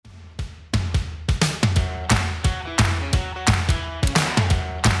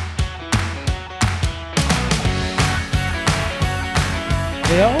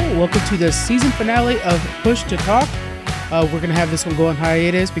Well, welcome to the season finale of Push to Talk. We're going to have this one go on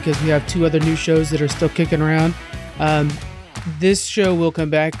hiatus because we have two other new shows that are still kicking around. This show will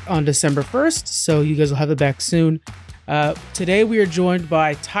come back on December 1st, so you guys will have it back soon. Today we are joined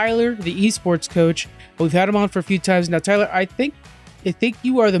by Tyler, the esports coach. We've had him on for a few times. Now, Tyler, I think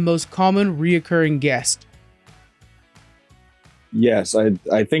you are the most common reoccurring guest. Yes,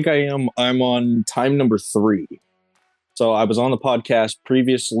 I think I am. I'm on time number 3. So I was on the podcast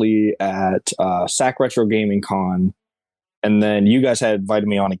previously at SAC Retro Gaming Con, and then you guys had invited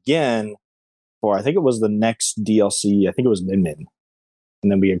me on again for, I think it was the next DLC. I think it was Min Min.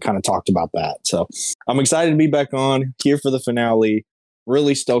 And then we had kind of talked about that. So I'm excited to be back on here for the finale.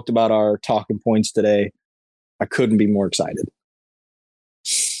 Really stoked about our talking points today. I couldn't be more excited.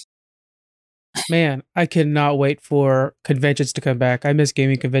 Man, I cannot wait for conventions to come back. I miss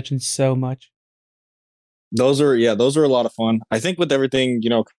gaming conventions so much. Those are a lot of fun. I think with everything,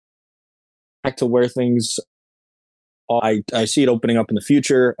 back to where things, I see it opening up in the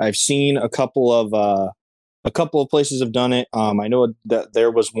future. I've seen a couple of places have done it. I know that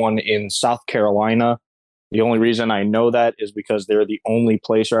there was one in South Carolina. The only reason I know that is because they're the only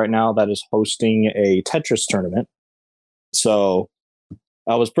place right now that is hosting a Tetris tournament. So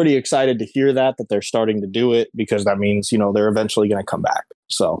I was pretty excited to hear that they're starting to do it, because that means, they're eventually going to come back.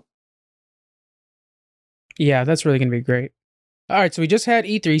 So yeah, that's really going to be great. All right, so we just had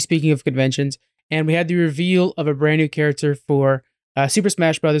E3, speaking of conventions, and we had the reveal of a brand new character for Super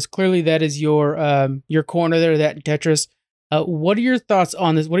Smash Brothers. Clearly, that is your corner there, that Tetris. What are your thoughts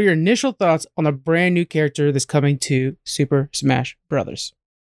on this? What are your initial thoughts on a brand new character that's coming to Super Smash Brothers?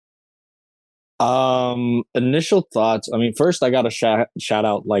 Initial thoughts. I mean, first I got to shout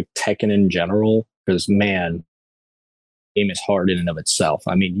out like Tekken in general, because man, game is hard in and of itself.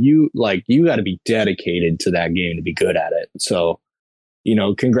 I mean, you got to be dedicated to that game to be good at it. So,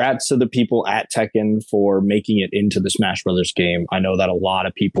 congrats to the people at Tekken for making it into the Smash Brothers game. I know that a lot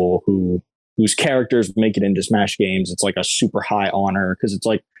of people whose characters make it into Smash games, it's like a super high honor, because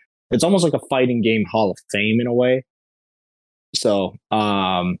it's almost like a fighting game Hall of Fame in a way. So,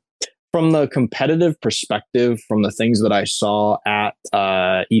 from the competitive perspective, from the things that I saw at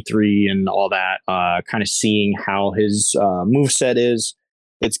E3 and all that, kind of seeing how his moveset is,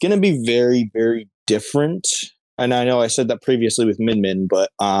 it's going to be very, very different. And I know I said that previously with Min Min,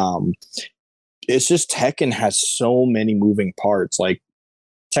 but it's just Tekken has so many moving parts. Like,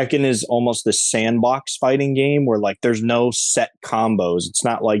 Tekken is almost this sandbox fighting game where there's no set combos. It's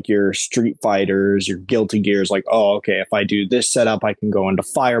not like your Street Fighters, your Guilty Gears, like, oh, okay, if I do this setup, I can go into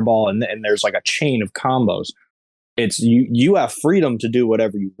Fireball, and there's like a chain of combos. It's you have freedom to do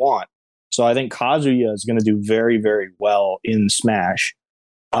whatever you want. So I think Kazuya is going to do very, very well in Smash.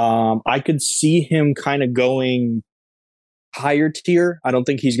 I could see him kind of going higher tier. I don't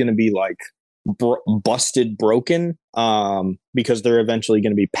think he's going to be like busted broken, because they're eventually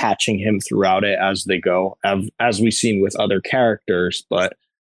going to be patching him throughout it as they go, as we've seen with other characters. But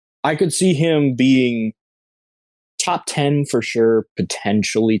I could see him being top 10 for sure,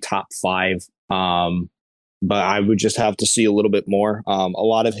 potentially top 5. But I would just have to see a little bit more. A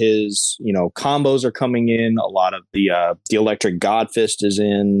lot of his, combos are coming in. A lot of the Electric God Fist is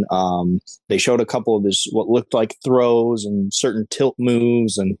in. They showed a couple of his what looked like throws and certain tilt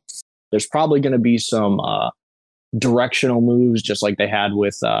moves, and there's probably going to be some directional moves, just like they had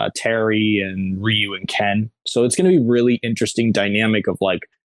with Terry and Ryu and Ken. So it's going to be really interesting dynamic of like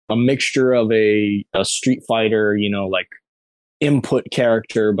a mixture of a Street Fighter, like input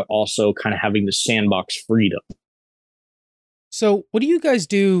character, but also kind of having the sandbox freedom. So what do you guys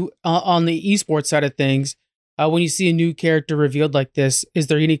do on the esports side of things when you see a new character revealed like this? Is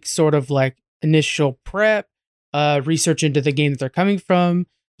there any sort of like initial prep, research into the game that they're coming from,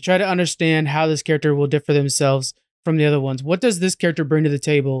 to try to understand how this character will differ themselves from the other ones? What does this character bring to the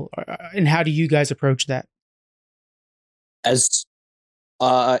table, and how do you guys approach that? As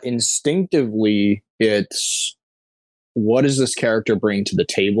instinctively, it's what does this character bring to the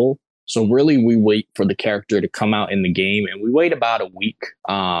table? So really, we wait for the character to come out in the game, and we wait about a week.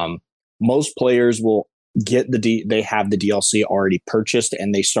 Most players will get they have the DLC already purchased,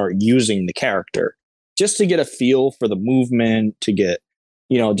 and they start using the character just to get a feel for the movement, to get,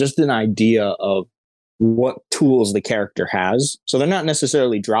 just an idea of what tools the character has. So they're not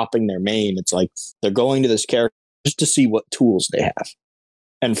necessarily dropping their main. It's like they're going to this character just to see what tools they have.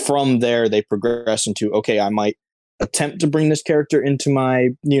 And from there, they progress into, okay, I might attempt to bring this character into my,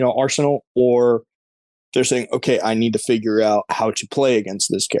 arsenal, or they're saying, okay, I need to figure out how to play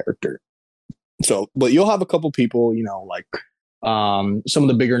against this character. So, but you'll have a couple people, like some of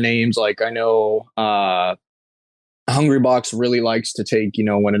the bigger names, like I know Hungrybox really likes to take,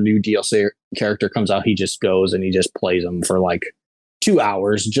 when a new DLC character comes out, he just goes and he just plays them for like 2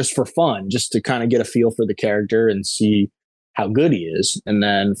 hours just for fun, just to kind of get a feel for the character and see how good he is. And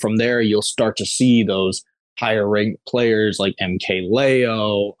then from there, you'll start to see those higher ranked players like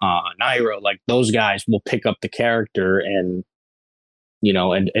MKLeo, Nairo, like those guys will pick up the character and,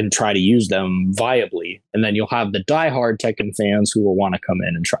 and try to use them viably. And then you'll have the diehard Tekken fans who will want to come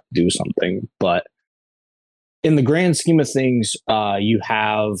in and try to do something. But in the grand scheme of things, you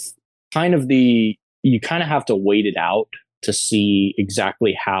kind of have to wait it out to see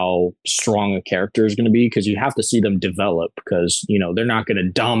exactly how strong a character is going to be, because you have to see them develop, because, they're not going to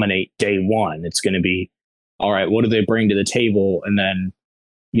dominate day one. It's going to be, all right, what do they bring to the table? And then,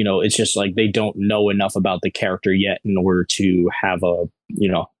 it's just like they don't know enough about the character yet in order to have a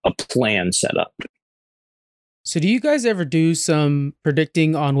plan set up. So do you guys ever do some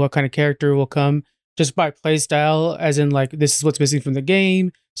predicting on what kind of character will come just by play style, as in like, this is what's missing from the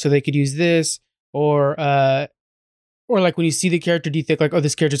game, so they could use this? Or like when you see the character, do you think like, oh,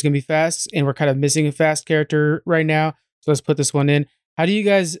 this character's going to be fast and we're kind of missing a fast character right now, so let's put this one in? How do you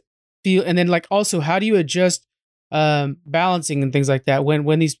guys feel? And then like also, how do you adjust balancing and things like that?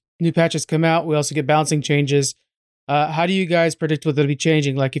 When these new patches come out, we also get balancing changes. How do you guys predict what they'll be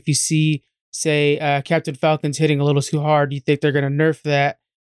changing? Like if you see, say, Captain Falcon's hitting a little too hard, do you think they're going to nerf that?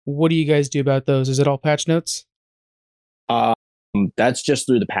 What do you guys do about those? Is it all patch notes? That's just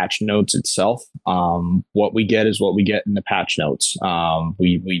through the patch notes itself. What we get is what we get in the patch notes.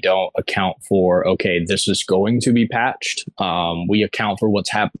 We don't account for, okay, this is going to be patched. We account for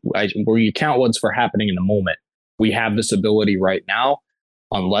what's we account what's for happening in the moment. We have this ability right now.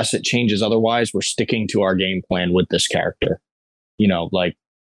 Unless it changes otherwise, we're sticking to our game plan with this character. You don't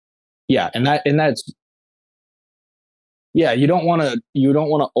want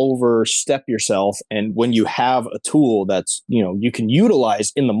to overstep yourself. And when you have a tool that's, you can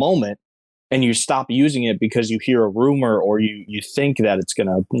utilize in the moment, and you stop using it because you hear a rumor or you think that it's going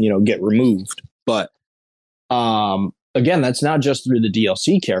to, get removed. But again, that's not just through the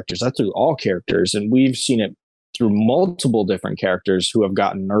DLC characters, that's through all characters. And we've seen it through multiple different characters who have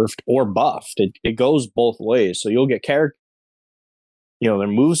gotten nerfed or buffed. It goes both ways. So you'll get characters, their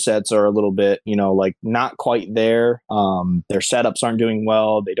movesets are a little bit, like not quite there. Their setups aren't doing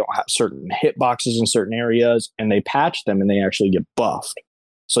well. They don't have certain hitboxes in certain areas, and they patch them and they actually get buffed.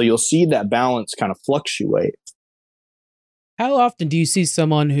 So you'll see that balance kind of fluctuate. How often do you see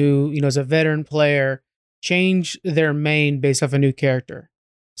someone who, is a veteran player change their main based off a new character?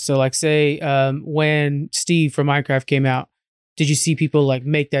 So like say when Steve from Minecraft came out, did you see people like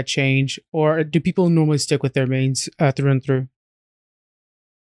make that change, or do people normally stick with their mains through and through?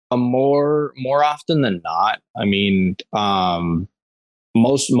 More often than not. I mean,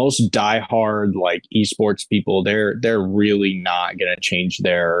 most diehard like esports people, they're really not going to change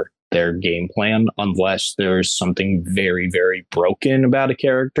their game plan unless there's something very, very broken about a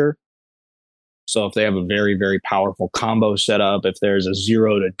character. So if they have a very, very powerful combo set up, if there's a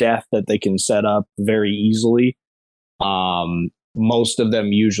 0 to death that they can set up very easily, most of them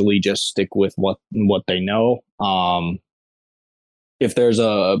usually just stick with what they know. If there's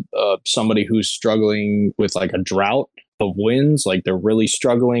somebody who's struggling with like a drought of wins, like they're really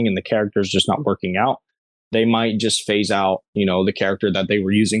struggling and the character's just not working out, they might just phase out, the character that they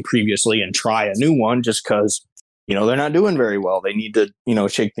were using previously and try a new one just because, they're not doing very well. They need to,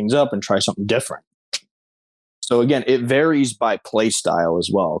 shake things up and try something different. So again, it varies by play style as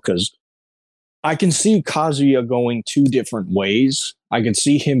well, because I can see Kazuya going two different ways. I can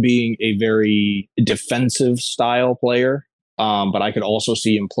see him being a very defensive style player, but I could also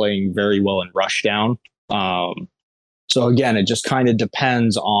see him playing very well in Rushdown. So again, it just kind of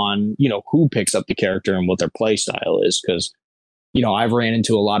depends on, who picks up the character and what their play style is. Because, I've ran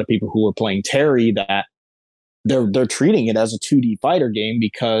into a lot of people who are playing Terry that they're treating it as a 2D fighter game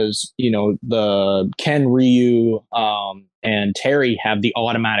because, the Ken, Ryu, and Terry have the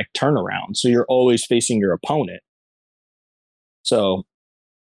automatic turnaround. So you're always facing your opponent. So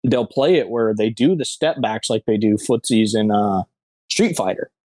they'll play it where they do the step backs like they do footsies in Street Fighter.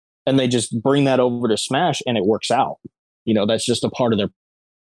 And they just bring that over to Smash and it works out. That's just a part of their.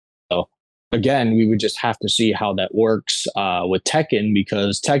 So again, we would just have to see how that works with Tekken,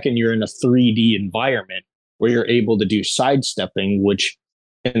 because Tekken, you're in a 3D environment where you're able to do sidestepping, which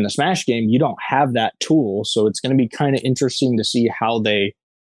in the Smash game, you don't have that tool. So it's going to be kind of interesting to see how they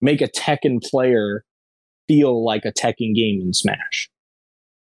make a Tekken player feel like a Tekken game in Smash.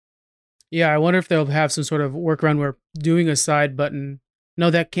 Yeah, I wonder if they'll have some sort of workaround where doing a side button,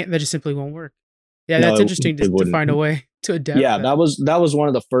 no, that just simply won't work. Yeah, that's interesting to find a way. to adapt Yeah, that. that was one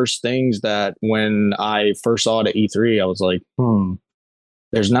of the first things that when I first saw it at E3, I was like,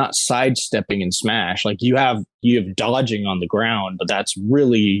 there's not sidestepping in Smash. Like you have dodging on the ground, but that's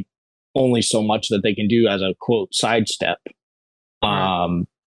really only so much that they can do as a quote sidestep. Right. Um,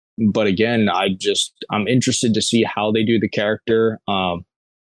 but again, I'm interested to see how they do the character.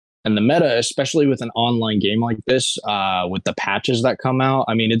 And the meta, especially with an online game like this, with the patches that come out.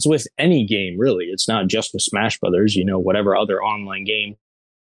 I mean, it's with any game really. It's not just with Smash Brothers. Whatever other online game,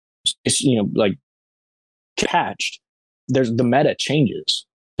 it's like patched. There's the meta changes.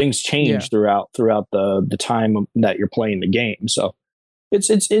 Things Yeah. change throughout the time that you're playing the game. So it's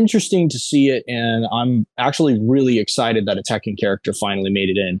interesting to see it, and I'm actually really excited that a Tekken character finally made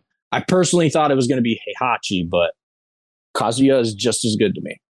it in. I personally thought it was going to be Heihachi, but Kazuya is just as good to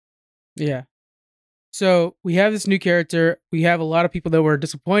me. Yeah. So we have this new character. We have a lot of people that were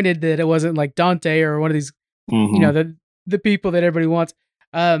disappointed that it wasn't like Dante or one of these, Mm-hmm. the people that everybody wants.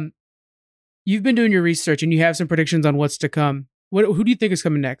 Um, you've been doing your research and you have some predictions on what's to come. Who do you think is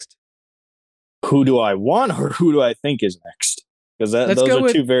coming next? Who do I want, or who do I think is next? Because Let's those go are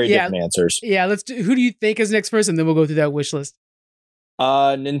with two very different answers. yeah. Let's do. Who do you think is next first, and then we'll go through that wish list.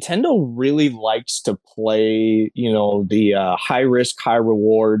 Nintendo really likes to play, the high risk, high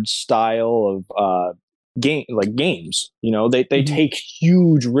reward style of games. They Mhm. take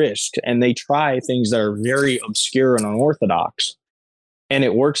huge risks and they try things that are very obscure and unorthodox, and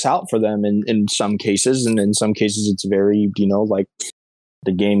it works out for them in some cases, and in some cases it's very, like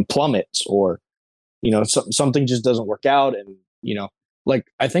the game plummets, or something just doesn't work out, and like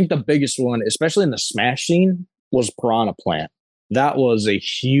I think the biggest one, especially in the Smash scene, was Piranha Plant. That was a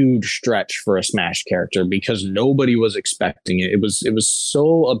huge stretch for a Smash character because nobody was expecting it. It was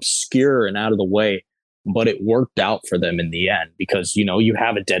so obscure and out of the way, but it worked out for them in the end because you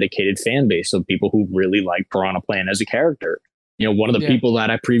have a dedicated fan base of people who really like Piranha Plant as a character. One of the Yeah. people that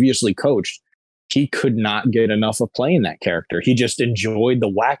I previously coached, he could not get enough of playing that character. He just enjoyed the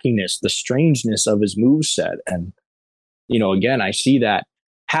wackiness, the strangeness of his moveset. And, again, I see that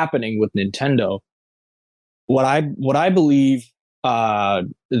happening with Nintendo. What I believe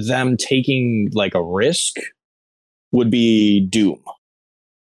them taking like a risk would be Doom,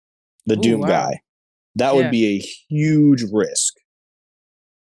 the Oh Doom wow. guy. That would Yeah. be a huge risk. You,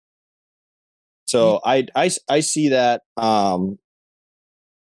 So I see that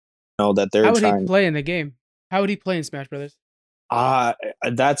that they're how would he trying. play in the game? How would he play in Smash Brothers? Uh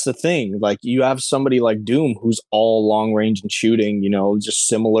that's the thing. Like you have somebody like Doom who's all long range and shooting, just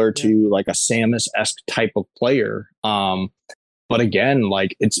similar Yeah. to like a Samus-esque type of player. But again,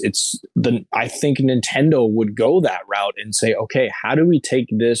 like I think Nintendo would go that route and say, okay, how do we take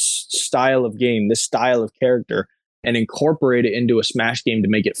this style of game, this style of character, and incorporate it into a Smash game to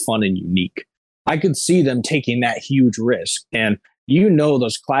make it fun and unique? I could see them taking that huge risk. And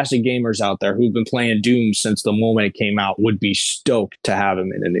those classic gamers out there who've been playing Doom since the moment it came out would be stoked to have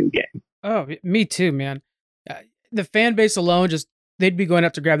him in a new game. Oh, me too, man. Uh, the fan base alone, just they'd be going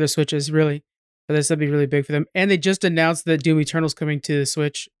up to grab their Switches. Really, for this, that'd be really big for them. And they just announced that Doom Eternal's coming to the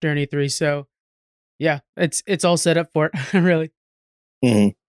Switch during E3. So yeah, it's all set up for it. Really.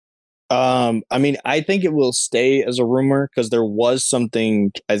 Mm-hmm. I mean, I think it will stay as a rumor because there was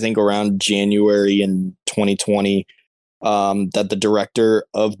something I think around January in 2020 that the director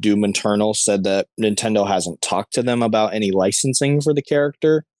of Doom Eternal said that Nintendo hasn't talked to them about any licensing for the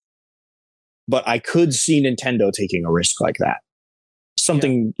character. But I could see Nintendo taking a risk like that.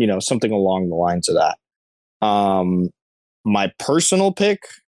 Something, something along the lines of that. My personal pick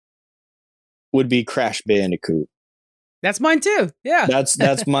would be Crash Bandicoot. That's mine too. Yeah.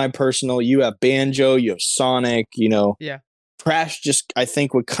 That's my personal. You have Banjo, you have Sonic, Yeah. Crash just I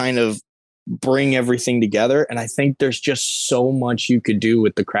think would kind of bring everything together, and I think there's just so much you could do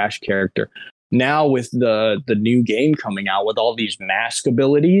with the Crash character. Now with the new game coming out with all these mask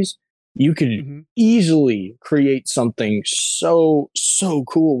abilities, you could Mm-hmm. easily create something so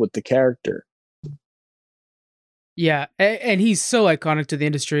cool with the character. Yeah, and he's so iconic to the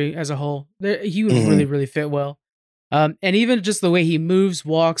industry as a whole. He would Mhm. really, really fit well. And even just the way he moves,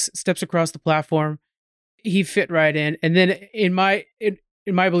 walks, steps across the platform, he fit right in. And then in my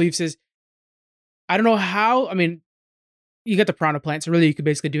beliefs is, I don't know how. I mean, you got the Piranha Plant, so really you could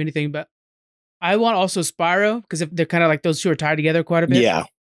basically do anything. But I want also Spyro because if they're kind of like those two are tied together quite a bit. Yeah.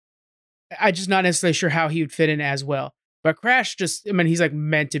 I'm just not necessarily sure how he would fit in as well. But Crash he's like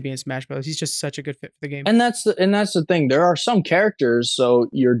meant to be in Smash Bros. He's just such a good fit for the game. And that's the thing. There are some characters, so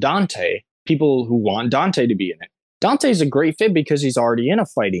you're Dante, people who want Dante to be in it. Dante's a great fit because he's already in a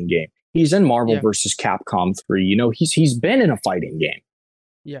fighting game. He's in Marvel Yeah. versus Capcom 3. He's been in a fighting game.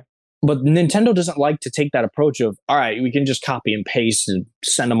 Yeah. but Nintendo doesn't like to take that approach of, all right, we can just copy and paste and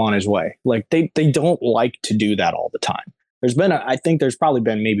send him on his way. Like they don't like to do that all the time. I think there's probably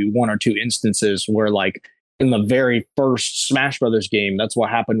been maybe one or two instances where, like, in the very first Smash Brothers game, that's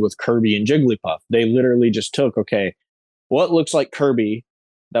what happened with Kirby and Jigglypuff. They literally just took, okay, what looks like Kirby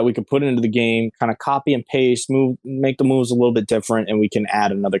that we could put into the game, kind of copy and paste, make the moves a little bit different, and we can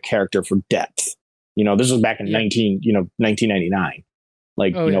add another character for depth. This was back in 1999,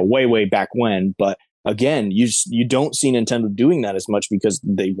 like, way back when. But again, you don't see Nintendo doing that as much because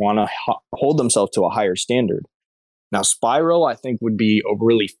they want to hold themselves to a higher standard. Now, Spyro, I think, would be a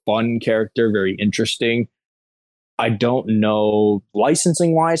really fun character, very interesting. I don't know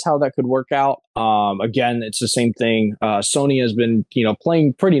licensing wise how that could work out. Again, it's the same thing. Sony has been,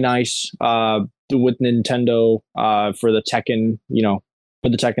 playing pretty nice with Nintendo for the Tekken, for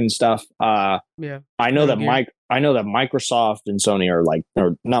the Tekken stuff. I know that Microsoft and Sony are like,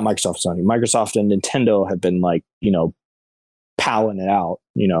 or not Microsoft, Sony, Microsoft and Nintendo have been like, palling it out.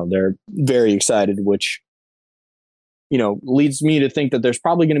 They're very excited, which, leads me to think that there's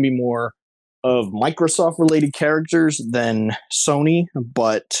probably going to be more of Microsoft related characters than Sony.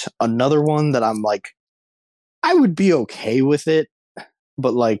 But another one that I'm like, I would be okay with it.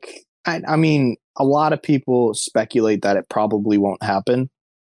 But like, I mean, a lot of people speculate that it probably won't happen,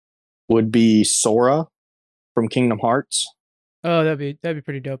 would be Sora from Kingdom Hearts. Oh, that'd be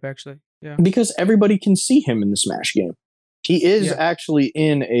pretty dope, actually. Yeah. Because everybody can see him in the Smash game. He is actually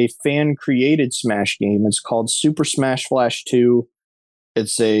in a fan-created Smash game. It's called Super Smash Flash 2.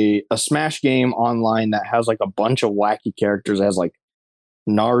 It's a Smash game online that has like a bunch of wacky characters. It has like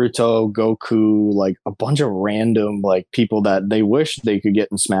Naruto, Goku, like a bunch of random like people that they wish they could get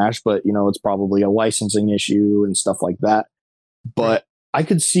in Smash, but it's probably a licensing issue and stuff like that. But I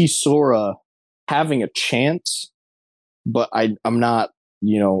could see Sora having a chance, but I'm not,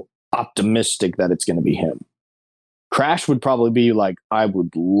 optimistic that it's going to be him. Crash would probably be like, I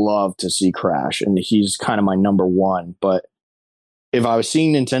would love to see Crash, and he's kind of my number one. But if I was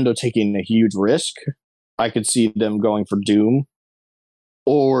seeing Nintendo taking a huge risk, I could see them going for Doom.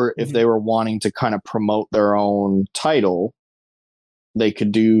 Or if they were wanting to kind of promote their own title, they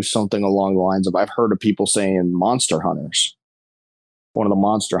could do something along the lines of, I've heard of people saying Monster Hunters, one of the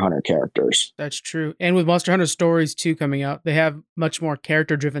Monster Hunter characters. That's true. And with Monster Hunter Stories 2 coming out, they have much more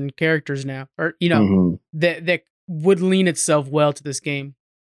character-driven characters now. Or, that would lean itself well to this game.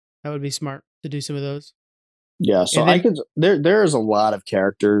 That would be smart to do some of those. Yeah, so there's a lot of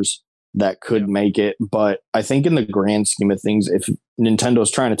characters that could make it, but I think in the grand scheme of things, if Nintendo's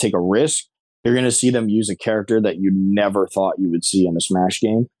trying to take a risk, you're going to see them use a character that you never thought you would see in a Smash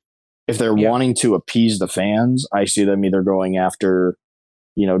game. If they're wanting to appease the fans, I see them either going after,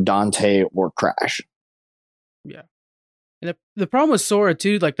 Dante or Crash. Yeah. And the problem with Sora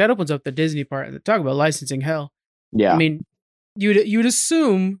too, like that opens up the Disney part. Talk about licensing hell. Yeah. I mean, you'd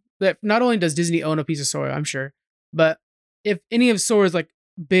assume that not only does Disney own a piece of Sora, I'm sure, but if any of Sora's like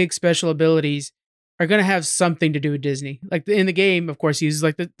big special abilities are going to have something to do with Disney. Like in the game, of course, he uses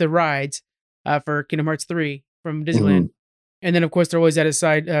like the rides for Kingdom Hearts 3 from Disneyland. And then, of course, they're always at his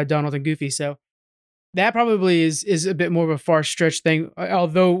side, Donald and Goofy. So that probably is a bit more of a far stretch thing,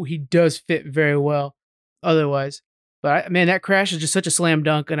 although he does fit very well otherwise. But man, that Crash is just such a slam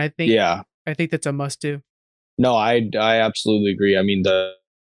dunk, and I think that's a must do. No, I absolutely agree. I mean, the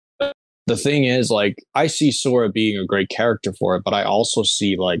thing is, like, I see Sora being a great character for it, but I also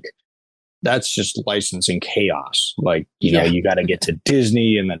see like that's just licensing chaos. Like, you got to get to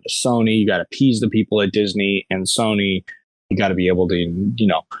Disney and then to Sony. You got to appease the people at Disney and Sony. You got to be able to,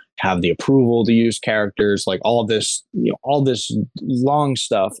 have the approval to use characters, like all this long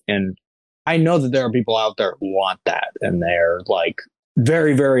stuff. And I know that there are people out there who want that, and they're like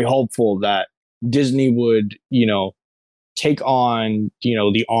very, very hopeful that Disney would, take on,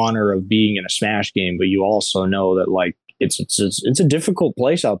 the honor of being in a Smash game. But you also know that like it's a difficult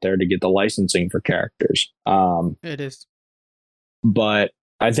place out there to get the licensing for characters. It is. But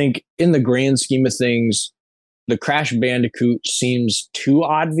I think in the grand scheme of things, the Crash Bandicoot seems too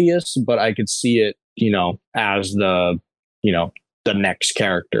obvious, but I could see it, as the next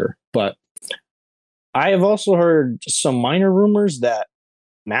character. But I have also heard some minor rumors that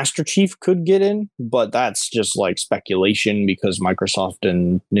Master Chief could get in, but that's just like speculation because Microsoft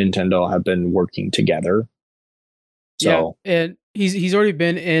and Nintendo have been working together. So, yeah, and he's already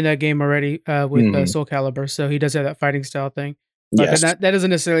been in a game already with Soul Calibur, so he does have that fighting style thing. But that doesn't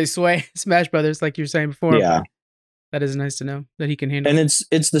necessarily sway Smash Brothers like you were saying before. Yeah. That is nice to know that he can handle. And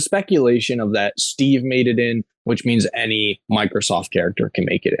it's the speculation of that Steve made it in, which means any Microsoft character can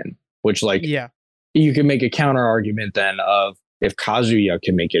make it in. Which you can make a counter argument then of if Kazuya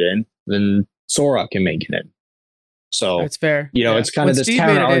can make it in, then Sora can make it in. So That's fair. it's kind of this Steve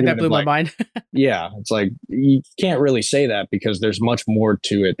counter made it in, argument that blew of my like, mind. yeah, it's like you can't really say that because there's much more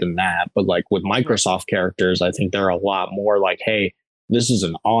to it than that. But like with Microsoft characters, I think they're a lot more like, hey, this is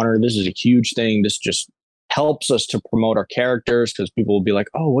an honor. This is a huge thing. This just helps us to promote our characters because people will be like,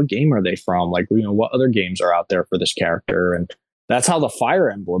 oh, what game are they from? Like, what other games are out there for this character? And that's how the Fire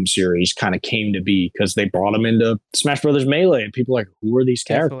Emblem series kind of came to be because they brought them into Smash Brothers Melee and people are like, who are these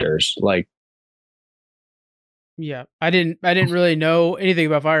characters? Definitely. Like, yeah, I didn't really know anything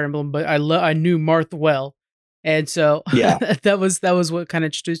about Fire Emblem, but I knew Marth well, and so yeah. that was what kind of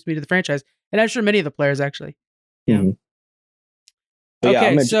introduced me to the franchise, and I'm sure many of the players actually. Yeah. Mm-hmm. But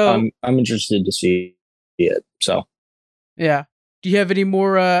okay, yeah, I'm interested to see it. So yeah, do you have any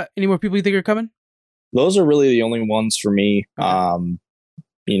more people you think are coming? Those are really the only ones for me. Okay.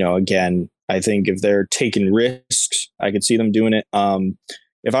 Again, I think if they're taking risks, I could see them doing it.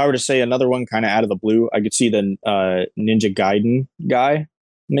 If I were to say another one kind of out of the blue, I could see the Ninja Gaiden guy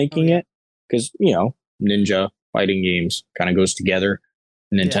making it because, ninja fighting games kind of goes together.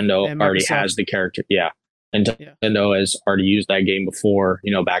 Nintendo already has the character. Yeah. Nintendo has already used that game before,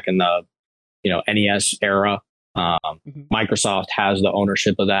 back in the, NES era. Microsoft has the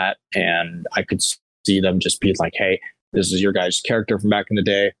ownership of that. And I could see them just being like, hey, this is your guys' character from back in the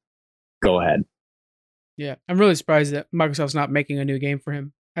day. Go ahead. Yeah, I'm really surprised that Microsoft's not making a new game for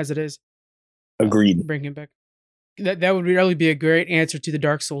him as it is. Agreed. Bring him back. That would really be a great answer to the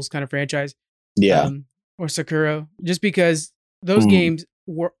Dark Souls kind of franchise. Yeah. Or Sekiro, just because those games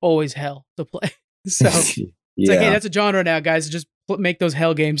were always hell to play. So it's like, hey, that's a genre now, guys. Just make those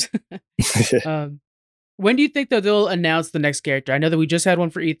hell games. When do you think that they'll announce the next character? I know that we just had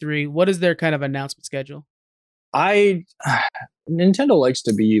one for E3. What is their kind of announcement schedule? Nintendo likes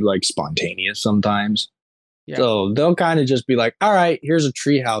to be like spontaneous sometimes. Yeah. So they'll kind of just be like, all right, here's a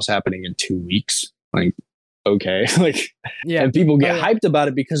treehouse happening in 2 weeks. Like, okay. And people get hyped about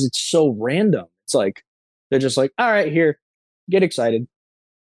it because it's so random. It's like, they're just like, all right, here, get excited.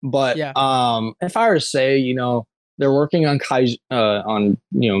 But if I were to say, they're working on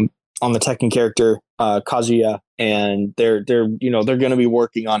on the Tekken character, Kazuya, and they're going to be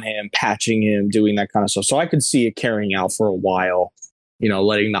working on him, patching him, doing that kind of stuff. So I could see it carrying out for a while,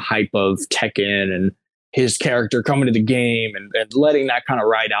 letting the hype of Tekken and his character coming to the game and letting that kind of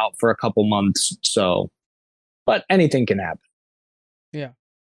ride out for a couple months. So, but anything can happen. Yeah.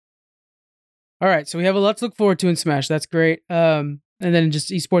 All right. So we have a lot to look forward to in Smash. That's great. And then just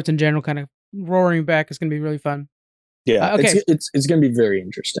esports in general kind of roaring back is going to be really fun. Yeah. Okay. It's going to be very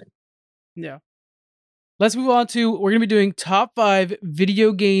interesting. Yeah. Let's move on to, we're going to be doing top 5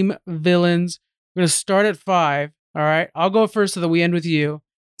 video game villains. We're going to start at 5. All right. I'll go first so that we end with you.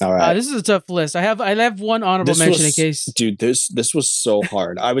 All right. This is a tough list. I have one honorable mention in case. Dude, this was so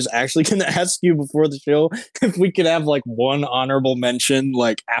hard. I was actually going to ask you before the show if we could have like one honorable mention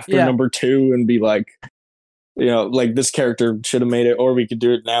like after number 2 and be like, like this character should have made it, or we could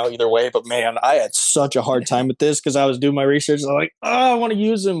do it now either way. But man, I had such a hard time with this because I was doing my research. I'm like, I want to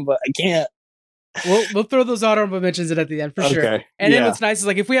use him, but I can't. We'll throw those honorable mentions in at the end for sure. And then what's nice is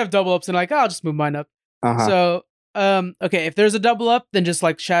like if we have double ups and like, I'll just move mine up. So okay, if there's a double up, then just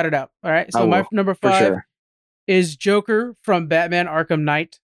like shout it out. All right. So my number 5 is Joker from Batman Arkham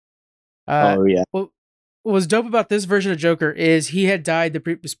Knight. What was dope about this version of Joker is he had died.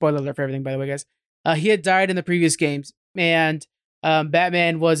 Spoiler alert for everything, by the way, guys. He had died in the previous games, and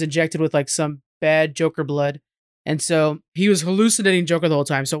Batman was injected with like some bad Joker blood. And so he was hallucinating Joker the whole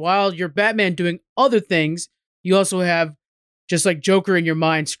time. So while you're Batman doing other things, you also have just like Joker in your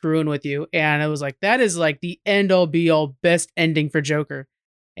mind screwing with you. And it was like, that is like the end all be all best ending for Joker.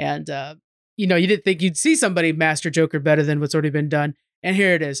 And, you didn't think you'd see somebody master Joker better than what's already been done. And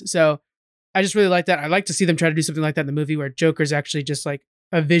here it is. So I just really like that. I like to see them try to do something like that in the movie where Joker's actually just like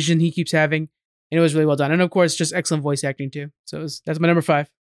a vision he keeps having. And it was really well done. And of course, just excellent voice acting too. So that's my number 5.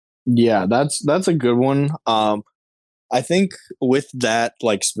 Yeah, that's a good one. I think with that,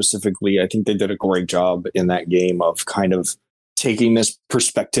 like specifically, I think they did a great job in that game of kind of taking this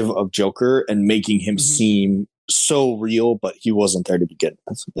perspective of Joker and making him seem so real, but he wasn't there to begin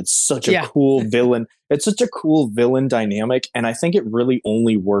with. It's such a cool villain. It's such a cool villain dynamic. And I think it really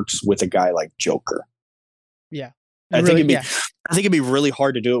only works with a guy like Joker. Yeah. I think it'd be really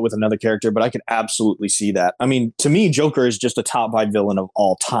hard to do it with another character, but I could absolutely see that. I mean, to me, Joker is just a top 5 villain of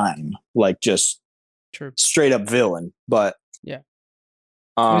all time. Like just straight up villain. But it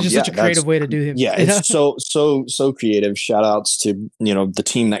was just such a creative way to do him. Yeah, it's so creative. Shout outs to, the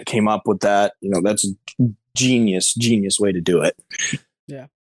team that came up with that. That's a genius way to do it. Yeah.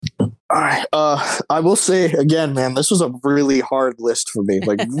 All right. I will say again, man, this was a really hard list for me,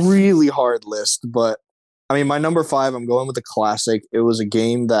 like really hard list. But I mean, my number 5, I'm going with the classic. It was a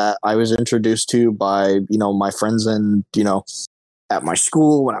game that I was introduced to by my friends and at my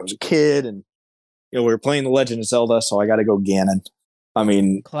school when I was a kid, and we were playing The Legend of Zelda, so I got to go Ganon. I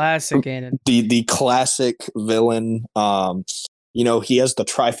mean, Classic Ganon. The classic villain. He has the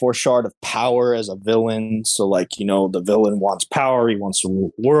Triforce Shard of Power as a villain. So, the villain wants power. He wants to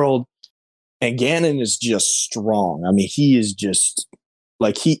rule the world. And Ganon is just strong. I mean, he is just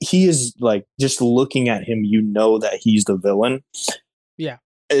he is just looking at him, that he's the villain. Yeah.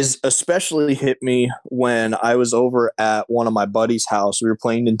 Is especially hit me when I was over at one of my buddies' house. We were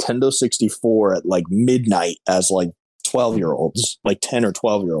playing Nintendo 64 at midnight as 12-year-olds, 10 or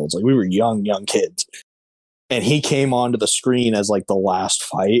 12-year-olds. We were young kids. And he came onto the screen as the last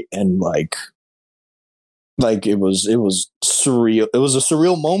fight, and it was surreal. It was a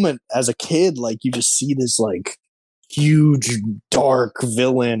surreal moment as a kid. You just see this huge dark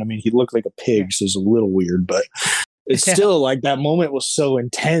villain. I mean, he looked like a pig, so it's a little weird, but it's still that moment was so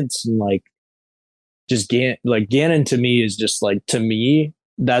intense, and just Ganon to me is just to me,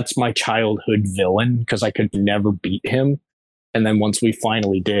 that's my childhood villain, because I could never beat him. And then once we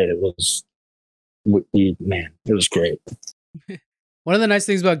finally did, it was great. One of the nice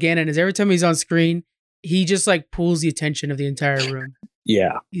things about Ganon is every time he's on screen, he just pulls the attention of the entire room.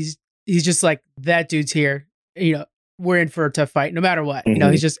 Yeah. He's just that dude's here. We're in for a tough fight, no matter what. Mm-hmm.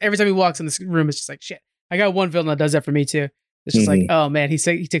 He's just, every time he walks in the room, it's just shit. I got one villain that does that for me too. It's just oh man, he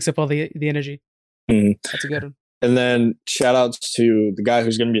takes up all the energy. Mm-hmm. That's a good one. And then shout outs to the guy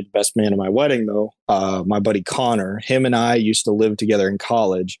who's going to be the best man at my wedding, though. My buddy Connor. Him and I used to live together in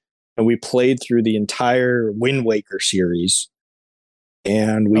college, and we played through the entire Wind Waker series.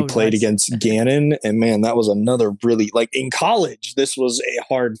 And we played against Ganon, and man, that was another really in college. This was a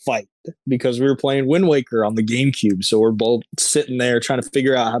hard fight because we were playing Wind Waker on the GameCube, so we're both sitting there trying to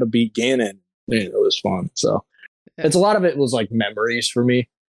figure out how to beat Ganon. Man, it was fun. So it's a lot of it was memories for me.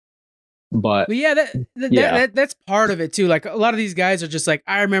 But yeah, that's part of it too. A lot of these guys are just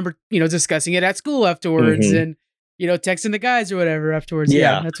I remember discussing it at school afterwards, and texting the guys or whatever afterwards.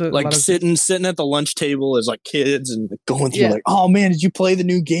 Yeah, that's what sitting at the lunch table as kids and going through oh man, did you play the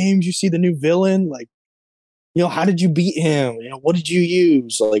new game? Did you see the new villain? How did you beat him? What did you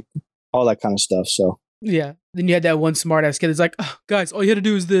use? All that kind of stuff. So yeah. Then you had that one smart ass kid that's oh, guys, all you had to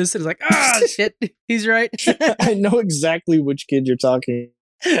do is this. And it's shit, he's right. I know exactly which kid you're talking.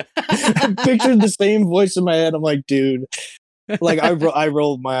 I pictured the same voice in my head. I'm dude, I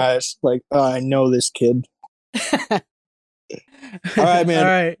rolled my eyes. I know this kid. All right, man.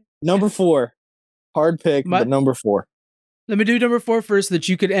 All right. Number 4. Hard pick, but number 4. Let me do number 4 first so that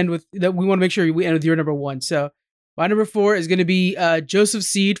you could end with that. We want to make sure we end with your number 1. So my number 4 is going to be Joseph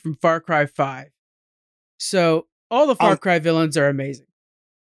Seed from Far Cry 5. So all the Far Cry villains are amazing.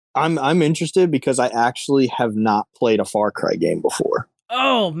 I'm interested because I actually have not played a Far Cry game before.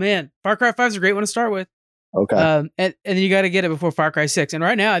 Oh man, Far Cry 5 is a great one to start with. Okay. And then you got to get it before Far Cry 6. And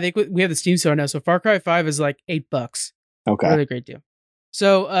right now, I think we have the Steam store now. So Far Cry 5 is $8. Okay. Really great deal.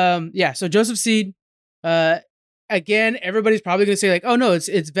 So, so Joseph Seed, again, everybody's probably going to say oh no,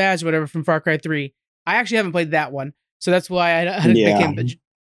 it's Vaz or whatever from Far Cry 3. I actually haven't played that one. So that's why I didn't pick him.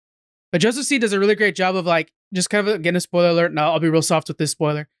 But Joseph Seed does a really great job of just kind of getting a spoiler alert. And I'll be real soft with this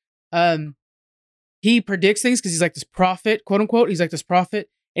spoiler. He predicts things because he's this prophet, quote unquote. He's this prophet,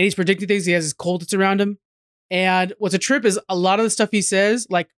 and he's predicting things. He has his cultists around him. And what's a trip is a lot of the stuff he says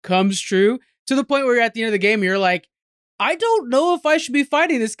comes true to the point where you're at the end of the game, you're I don't know if I should be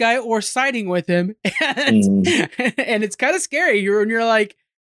fighting this guy or siding with him. And, and it's kind of scary. You're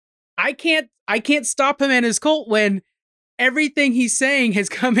I can't stop him and his cult when everything he's saying is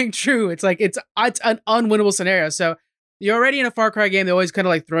coming true. It's it's an unwinnable scenario. So you're already in a Far Cry game. They always kind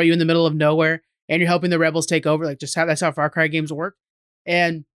of throw you in the middle of nowhere and you're helping the rebels take over. That's how Far Cry games work.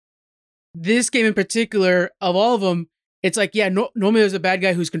 And this game in particular, of all of them, it's normally there's a bad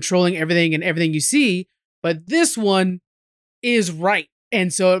guy who's controlling everything and everything you see, but this one is right.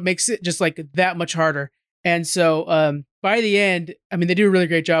 And so it makes it just that much harder. And so by the end, I mean, they do a really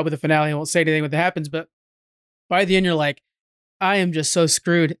great job with the finale. I won't say anything what happens, but by the end, you're I am just so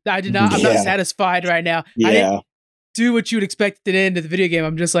screwed. I'm not satisfied right now. Yeah. I didn't do what you would expect at the end of the video game.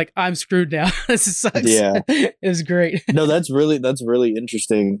 I'm just I'm screwed now. This sucks. Yeah. It was great. No, that's really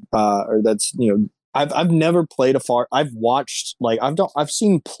interesting. Or that's, I've never played I've watched, I've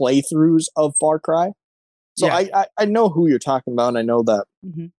seen playthroughs of Far Cry. So yeah. I know who you're talking about, and I know that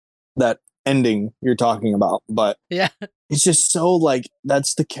that ending you're talking about, but yeah, it's just so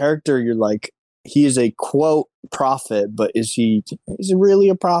that's the character you're he is a quote prophet, but is he really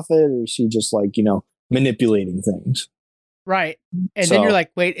a prophet, or is he just like, manipulating things? Right. And then you're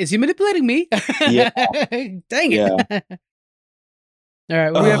like, wait, is he manipulating me? Yeah. Dang it. All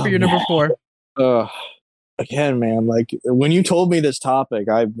right, what do we have for your number 4? Again, man, like when you told me this topic,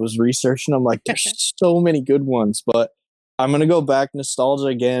 I was researching. I'm like, there's so many good ones, but I'm gonna go back nostalgia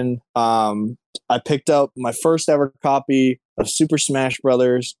again. I picked up my first ever copy of Super Smash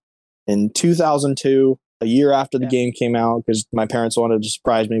Brothers in 2002, a year after the game came out, because my parents wanted to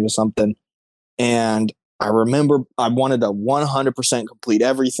surprise me with something. And I remember I wanted to 100% complete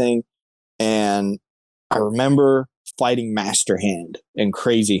everything. And I remember fighting Master Hand and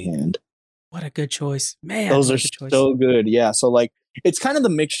Crazy Hand. What a good choice. Man, those are so good. Yeah. So like it's kind of the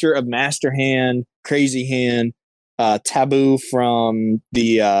mixture of Master Hand, Crazy Hand, Taboo from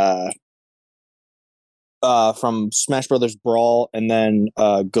the from Smash Brothers Brawl, and then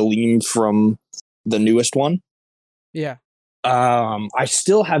Galeem from the newest one. Yeah. I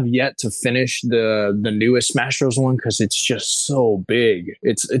still have yet to finish the newest Smash Bros one because it's just so big.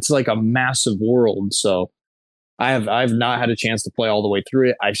 It's like a massive world. So I've not had a chance to play all the way through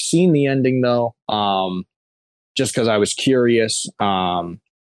it. I've seen the ending though, just because I was curious. But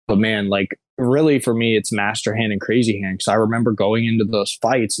man, like really for me, it's Master Hand and Crazy Hand, because I remember going into those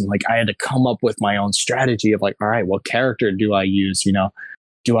fights and like I had to come up with my own strategy of like, all right, what character do I use?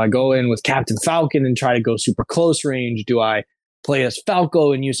 Do I go in with Captain Falcon and try to go super close range? Do I play as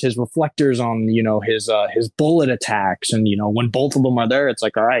Falco and use his reflectors on his bullet attacks? And when both of them are there, it's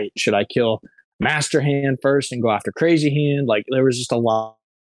like, all right, should I kill Master Hand first and go after Crazy Hand? Like there was just a lot.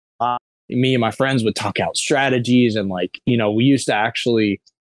 Me and my friends would talk out strategies, and like we used to actually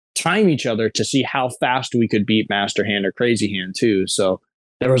time each other to see how fast we could beat Master Hand or Crazy Hand too. So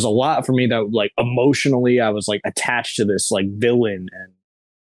there was a lot for me that like emotionally I was like attached to this like villain, and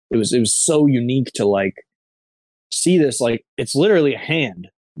it was so unique to like see this, like it's literally a hand,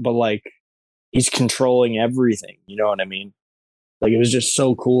 but like he's controlling everything. You know what I mean? Like it was just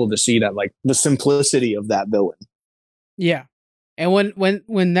so cool to see that, like the simplicity of that villain. Yeah. And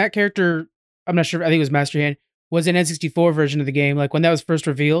when that character, I'm not sure, I think it was Master Hand, was an N64 version of the game, like when that was first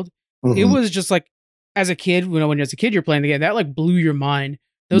revealed, it was just like, as a kid, when you're as a kid, you're playing the game, that like blew your mind.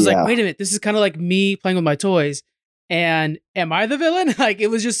 It was like, wait a minute, this is kind of like me playing with my toys. And am I the villain? Like, it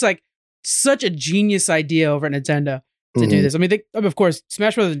was just like such a genius idea over at Nintendo to do this. I mean, of course,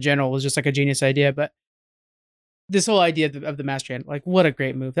 Smash Bros. In general was just like a genius idea, but this whole idea of the Master Hand, like, what a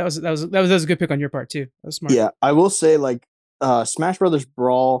great move. That was a good pick on your part too. That was smart. Yeah, I will say, like, Smash Brothers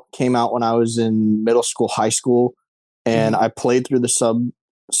Brawl came out when I was in middle school, high school, and I played through the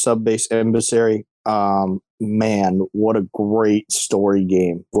sub-base emissary. Man, what a great story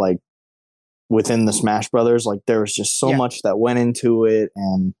game! Like within the Smash Brothers, like there was just so much that went into it,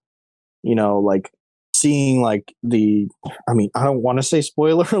 and like seeing like I mean, I don't want to say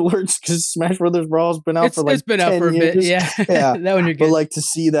spoiler alerts because Smash Brothers Brawl has been out for like it's been out for a years. bit, yeah. That one you're good. But like to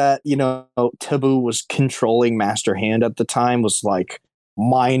see that Taboo was controlling Master Hand at the time was like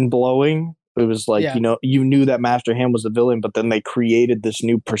mind blowing. It was like you knew that Master Hand was the villain, but then they created this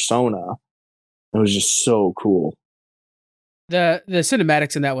new persona. It was just so cool. The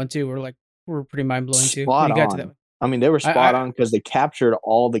cinematics in that one too were pretty mind blowing too. Spot on. To that one. I mean, they were spot on because they captured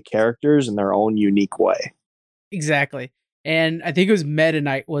all the characters in their own unique way. Exactly. And I think it was Meta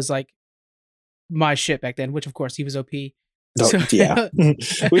Knight was like my shit back then, which of course he was OP. So, yeah.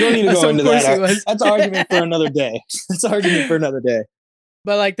 We don't need to go into that. That's argument for another day.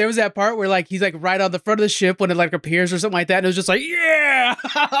 But like there was that part where like he's like right on the front of the ship when it like appears or something like that. And it was just like, yeah,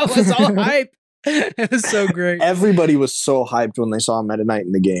 I was all hype. It was so great. Everybody was so hyped when they saw Meta Knight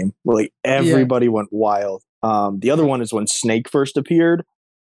in the game. Like everybody went wild. The other one is when Snake first appeared.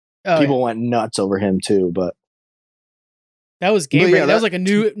 People went nuts over him too, but that was game breaking. That was like a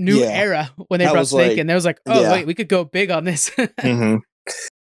new era when they brought Snake in. There was like, wait, we could go big on this. All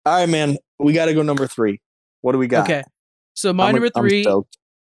right, man. We got to go number 3. What do we got? Okay. So my number 3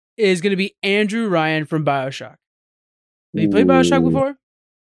 is going to be Andrew Ryan from BioShock. Have you played BioShock before?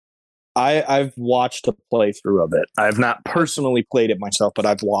 I've watched a playthrough of it. I've not personally played it myself, but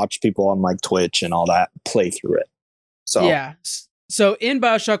I've watched people on like Twitch and all that play through it. So yeah. So in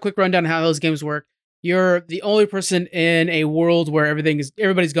BioShock, quick rundown how those games work. You're the only person in a world where everybody's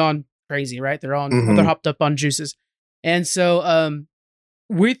gone crazy, right? They're they're hopped up on juices. And so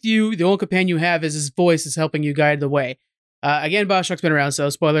with you, the only companion you have is his voice is helping you guide the way. Again, BioShock's been around, so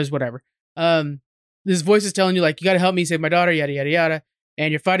spoilers, whatever. This voice is telling you like, you got to help me save my daughter, yada, yada, yada.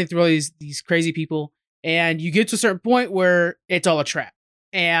 And you're fighting through all these crazy people, and you get to a certain point where it's all a trap.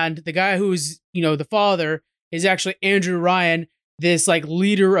 And the guy who's, the father is actually Andrew Ryan, this like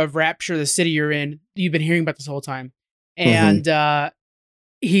leader of Rapture, the city you're in. You've been hearing about this whole time, and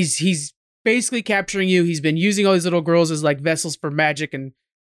he's basically capturing you. He's been using all these little girls as like vessels for magic and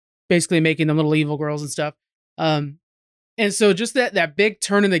basically making them little evil girls and stuff. And so just that big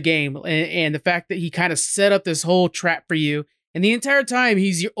turn in the game and the fact that he kind of set up this whole trap for you, and the entire time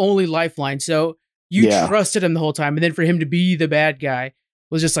he's your only lifeline. So you trusted him the whole time. And then for him to be the bad guy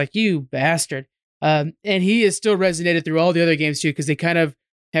was just like, you bastard. And he has still resonated through all the other games too, because they kind of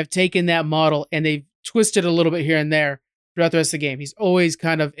have taken that model and they've twisted a little bit here and there throughout the rest of the game. He's always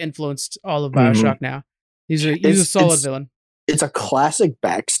kind of influenced all of BioShock now. He's a solid villain. It's a classic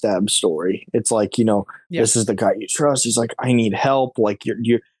backstab story. It's like, you know, this is the guy you trust. He's like, I need help. Like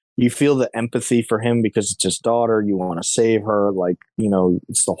you feel the empathy for him because it's his daughter. You want to save her. Like, you know,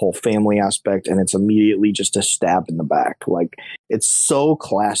 it's the whole family aspect, and it's immediately just a stab in the back. Like, it's so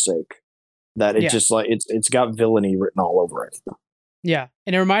classic that it just like it's got villainy written all over it. Yeah,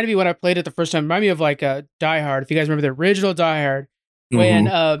 and it reminded me when I played it the first time. It reminded me of like Die Hard. If you guys remember the original Die Hard, when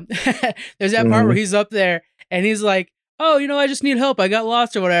there's that part where he's up there and he's like, oh, you know, I just need help. I got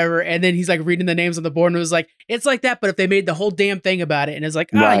lost or whatever. And then he's like reading the names on the board and it was like, it's like that, but if they made the whole damn thing about it. And it's like,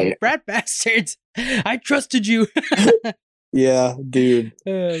 you brat bastards. I trusted you. Yeah, dude.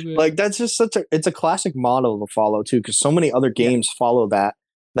 Like, that's just it's a classic model to follow too, because so many other games follow that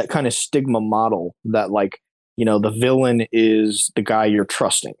kind of stigma model that, like, you know, the villain is the guy you're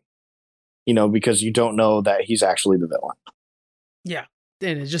trusting, you know, because you don't know that he's actually the villain. Yeah.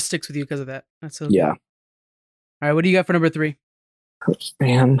 And it just sticks with you because of that. That's so good. All right, what do you got for number 3?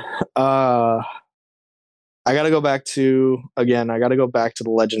 Man, I gotta go back to The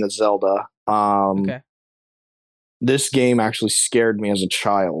Legend of Zelda. Okay. This game actually scared me as a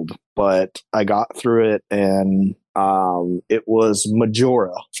child, but I got through it, and it was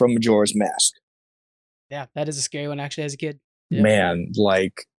Majora from Majora's Mask. Yeah, that is a scary one, actually, as a kid. Yep. Man,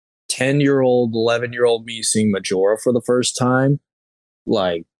 like 10-year-old, 11-year-old me seeing Majora for the first time,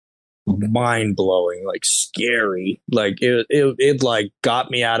 like, mind-blowing, like scary, like it like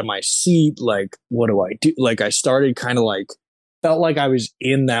got me out of my seat. Like, what do I do? Like, I started kind of like felt like I was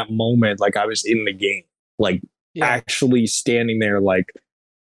in that moment, like I was in the game, like actually standing there, like,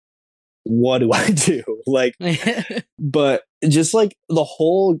 what do I do? Like, but just like the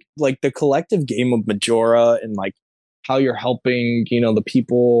whole, like the collective game of Majora and like how you're helping, you know, the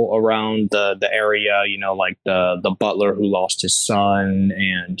people around the area, you know, like the butler who lost his son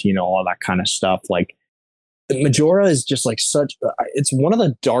and, you know, all that kind of stuff. Like, Majora is just like it's one of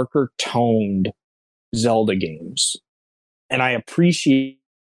the darker toned Zelda games. And I appreciate,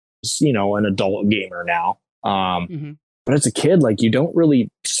 you know, an adult gamer now. But as a kid, like, you don't really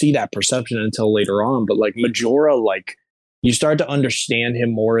see that perception until later on. But like Majora, like, you start to understand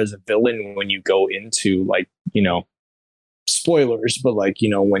him more as a villain when you go into, like, you know, spoilers, but like, you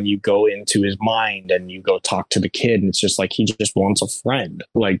know, when you go into his mind and you go talk to the kid, and it's just like he just wants a friend,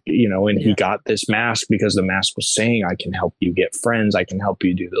 like, you know, and he got this mask because the mask was saying, I can help you get friends, I can help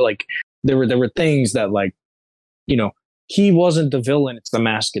you do that. Like, there were things that, like, you know, he wasn't the villain, it's the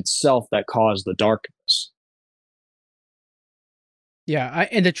mask itself that caused the darkness.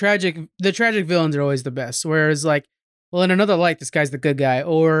 And the tragic villains are always the best, whereas, like, well, in another light, this guy's the good guy,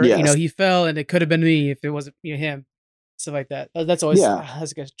 or you know, he fell and it could have been me if it wasn't, you know, him. Stuff like that. That's always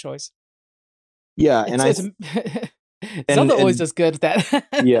that's a good choice. Yeah, Zelda always does good at that.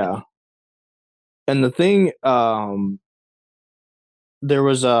 Yeah, and the thing, there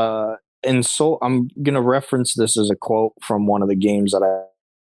was I'm gonna reference this as a quote from one of the games that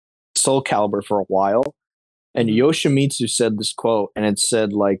Soul Calibur for a while, and Yoshimitsu said this quote, and it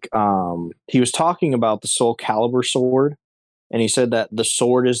said, like, he was talking about the Soul Calibur sword, and he said that the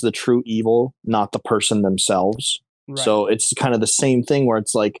sword is the true evil, not the person themselves. Right. So it's kind of the same thing where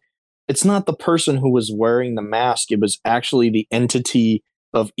it's like, it's not the person who was wearing the mask. It was actually the entity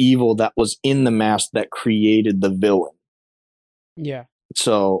of evil that was in the mask that created the villain. Yeah.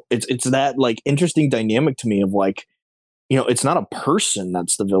 So it's that, like, interesting dynamic to me of, like, you know, it's not a person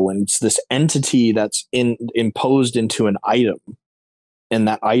that's the villain. It's this entity that's imposed into an item. And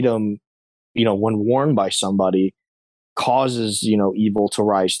that item, you know, when worn by somebody, causes, you know, evil to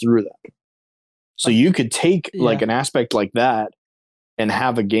rise through them. So you could take like an aspect like that and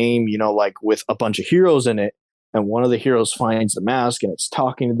have a game, you know, like with a bunch of heroes in it, and one of the heroes finds the mask and it's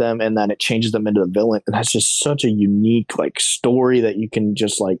talking to them, and then it changes them into the villain. And that's just such a unique, like, story that you can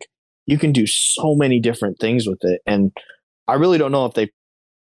just, like, you can do so many different things with it. And I really don't know if they've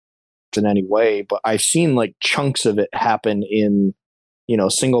in any way, but I've seen like chunks of it happen in, you know,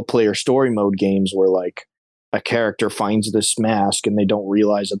 single player story mode games where, like, a character finds this mask and they don't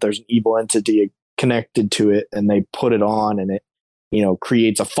realize that there's an evil entity connected to it, and they put it on, and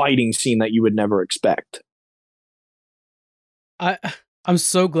creates a fighting scene that you would never expect. I'm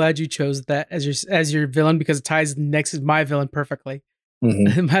so glad you chose that as your villain because it ties next to my villain perfectly.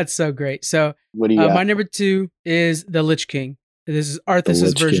 Mm-hmm. That's so great. So What do you got? my number 2 is the Lich King. This is Arthas's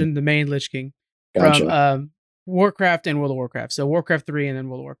Lich version, King. the main Lich King Gotcha. from Warcraft and World of Warcraft. So Warcraft 3 and then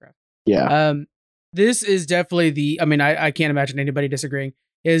World of Warcraft. Yeah. This is definitely I can't imagine anybody disagreeing,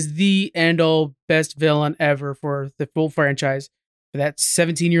 is the end-all best villain ever for the full franchise, for that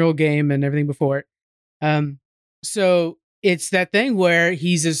 17-year-old game and everything before it. So it's that thing where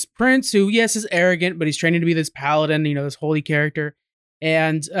he's this prince who, yes, is arrogant, but he's training to be this paladin, this holy character.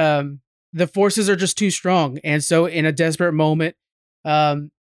 And the forces are just too strong. And so in a desperate moment,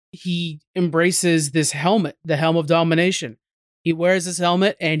 he embraces this helmet, the Helm of Domination. He wears this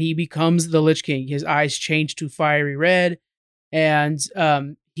helmet and he becomes the Lich King. His eyes change to fiery red, and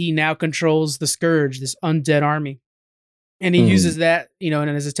he now controls the Scourge, this undead army. And he uses that, in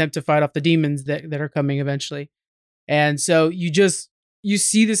his attempt to fight off the demons that are coming eventually. And so you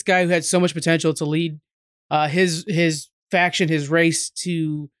see this guy who had so much potential to lead his faction, his race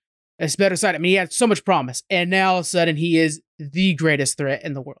to a better side. I mean, he had so much promise, and now all of a sudden he is the greatest threat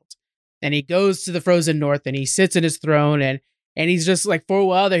in the world. And he goes to the frozen north and he sits in his throne, and he's just like, for a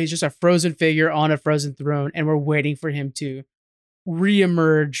while there, he's just a frozen figure on a frozen throne, and we're waiting for him to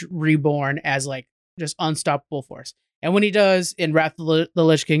reemerge, reborn as like just unstoppable force. And when he does in Wrath of the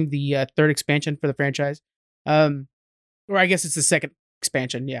Lich King, the third expansion for the franchise, or I guess it's the second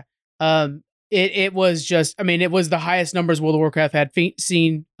expansion, yeah. It was just, it was the highest numbers World of Warcraft had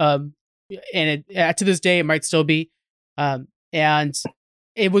seen, and to this day it might still be, and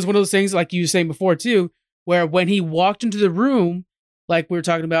it was one of those things like you were saying before too, where when he walked into the room, like we were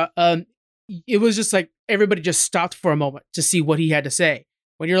talking about, it was just like everybody just stopped for a moment to see what he had to say.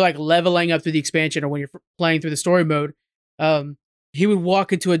 When you're like leveling up through the expansion or when you're playing through the story mode, he would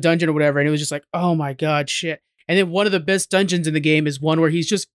walk into a dungeon or whatever, and it was just like, oh my god, shit. And then one of the best dungeons in the game is one where he's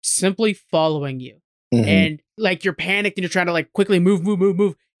just simply following you. Mm-hmm. And like you're panicked and you're trying to like quickly move.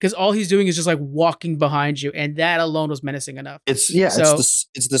 Because all he's doing is just like walking behind you. And that alone was menacing enough. It's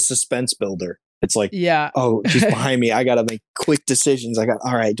the suspense builder. It's like, oh, he's behind me. I got to make quick decisions.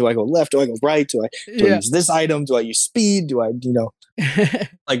 All right, do I go left? Do I go right? Do I use this item? Do I use speed? Do I,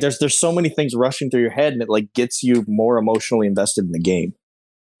 like there's so many things rushing through your head, and it like gets you more emotionally invested in the game.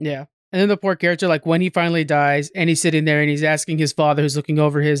 Yeah. And then the poor character, like when he finally dies and he's sitting there and he's asking his father who's looking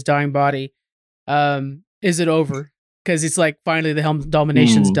over his dying body, is it over? Because it's like finally the Helm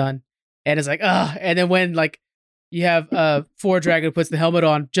Domination's done. And it's like, and then when like you have Fordragon puts the helmet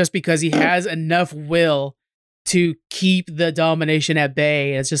on just because he has enough will to keep the domination at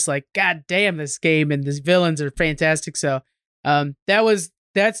bay. And it's just like, god damn, this game and these villains are fantastic. So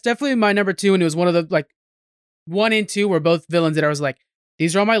that's definitely my number 2, and it was one of the like 1 and 2 were both villains that I was like,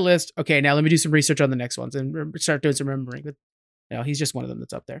 these are on my list. Okay, now let me do some research on the next ones and start doing some remembering. But he's just one of them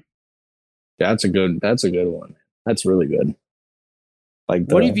that's up there. That's a good one. That's really good. Like,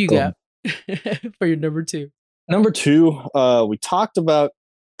 what have you got for your number 2? Number 2, we talked about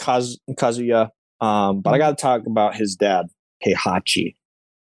Kazuya, but I got to talk about his dad, Heihachi.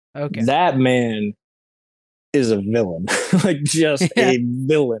 Okay, that man is a villain, like just a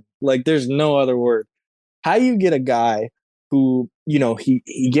villain. Like, there's no other word. How you get a guy who,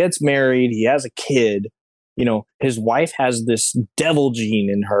 he gets married, he has a kid, his wife has this devil gene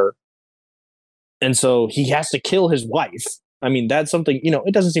in her. And so he has to kill his wife. I mean, that's something,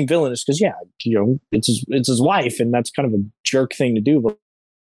 it doesn't seem villainous because, it's his wife, and that's kind of a jerk thing to do.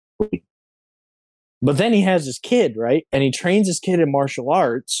 But then he has his kid, right? And he trains his kid in martial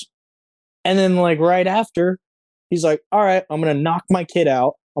arts. And then, like, right after, he's like, all right, I'm going to knock my kid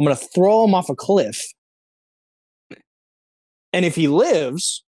out. I'm going to throw him off a cliff. And if he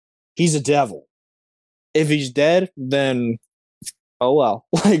lives, he's a devil. If he's dead, then, oh well.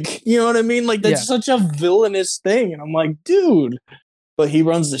 Like, you know what I mean? Like, that's such a villainous thing. And I'm like, dude. But he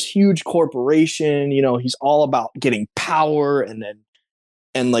runs this huge corporation. He's all about getting power.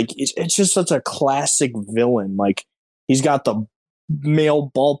 And like, it's just such a classic villain. Like, he's got the male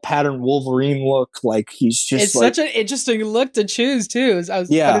ball pattern Wolverine look. Like, he's just it's such an interesting look to choose, too. I was funny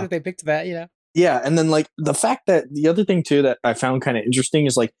that they picked that, Yeah, and then like the fact that the other thing too that I found kind of interesting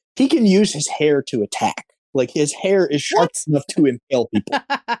is like he can use his hair to attack. Like his hair is sharp enough to impale people.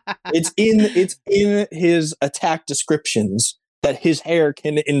 It's in his attack descriptions that his hair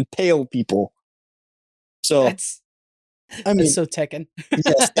can impale people. So that's so Tekken.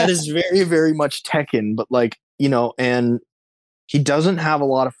 Yes, that is very, very much Tekken. But like, and he doesn't have a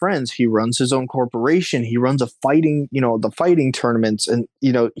lot of friends. He runs his own corporation. He runs the fighting tournaments. And,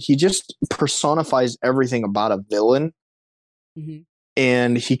 he just personifies everything about a villain Mhm.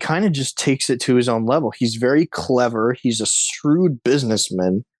 And he kind of just takes it to his own level. He's very clever. He's a shrewd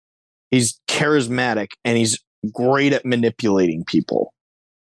businessman. He's charismatic, and he's great at manipulating people.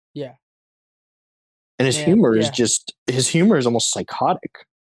 Yeah. And his Man, humor is yeah. just his humor is almost psychotic.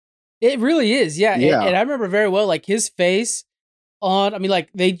 It really is, yeah. Yeah. And I remember very well, like his face on. I mean, like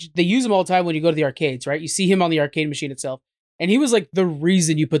they use him all the time when you go to the arcades, right? You see him on the arcade machine itself, and he was like the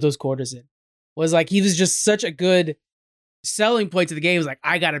reason you put those quarters in. Was like he was just such a good selling point to the game. It was like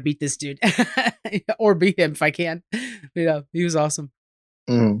I gotta beat this dude, or beat him if I can. You know, he was awesome.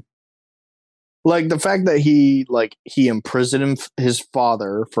 Mhm. Like the fact that he imprisoned his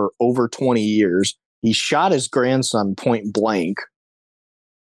father for over 20 years. He shot his grandson point blank,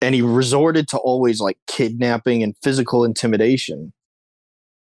 and he resorted to always like kidnapping and physical intimidation.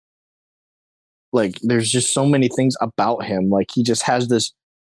 Like there's just so many things about him. Like he just has this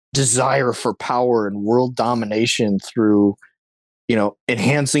desire for power and world domination through,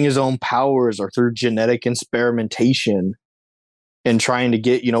 enhancing his own powers or through genetic experimentation and trying to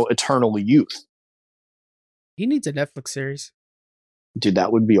get, eternal youth. He needs a Netflix series. Dude,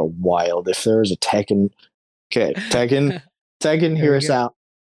 that would be a wild if there was a Tekken. Okay, Tekken, hear us out.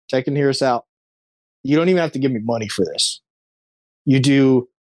 Tekken, hear us out. You don't even have to give me money for this. You do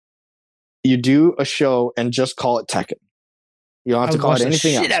a show and just call it Tekken. You don't have to call it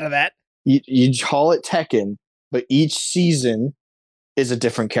anything else. Shit out of that. You call it Tekken, but each season is a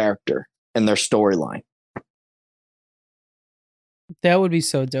different character and their storyline. That would be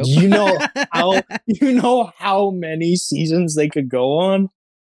so dope. You know how many seasons they could go on?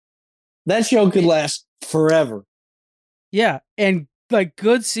 That show could last forever. Yeah, and like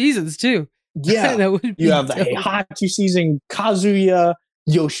good seasons too. Yeah. That would be You have the dope. Heihachi season, Kazuya,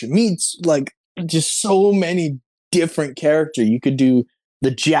 Yoshimitsu, like just so many different characters. You could do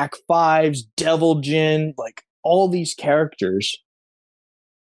the Jack Fives, Devil Jin, like all these characters.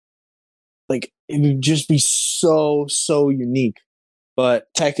 Like it would just be so unique. But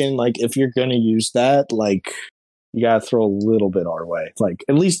Tekken, like if you're gonna use that, like you gotta throw a little bit our way. Like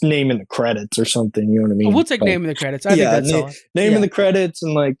at least name in the credits or something. You know what I mean? We'll take like, name in the credits. I think that's solid. Name in the credits,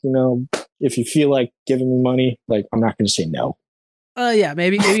 and like if you feel like giving me money, like I'm not gonna say no. Yeah,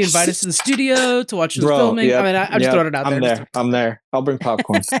 maybe invite us to the studio to watch the filming. Yep, I mean, I'm just throwing it out there. I'm there. I'll bring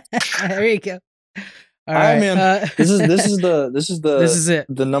popcorn. There you go. All right, man. This is it.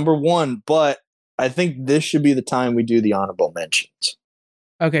 The number one, but I think this should be the time we do the honorable mentions.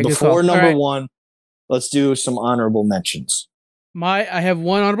 Okay, before number one, let's do some honorable mentions. I have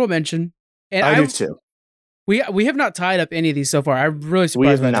one honorable mention, and I do too. We have not tied up any of these so far. I'm really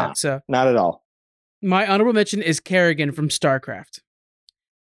surprised by that. So not at all. My honorable mention is Kerrigan from StarCraft.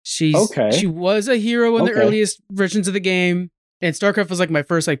 She was a hero in the earliest versions of the game, and StarCraft was like my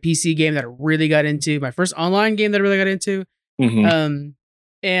first like PC game that I really got into, my first online game that I really got into. Mm-hmm.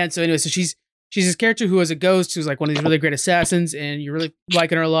 And so anyway, so she's this character who is a ghost, who's like one of these really great assassins, and you're really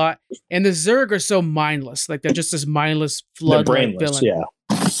liking her a lot. And the Zerg are so mindless, like they're just this mindless flood villain. Yeah,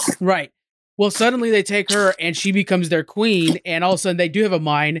 right. Well, suddenly they take her, and she becomes their queen, and all of a sudden they do have a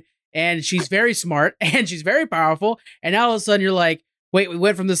mind. And she's very smart and she's very powerful. And now all of a sudden you're like, wait, we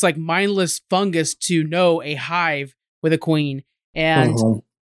went from this like mindless fungus to a hive with a queen. And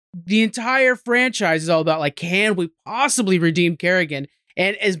the entire franchise is all about like, can we possibly redeem Kerrigan?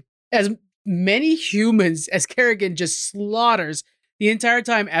 And as many humans as Kerrigan just slaughters the entire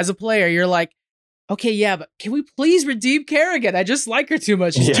time as a player, you're like, okay, yeah, but can we please redeem Kerrigan? I just like her too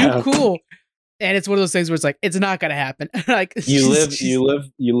much. She's too cool. And it's one of those things where it's like, it's not going to happen. Like you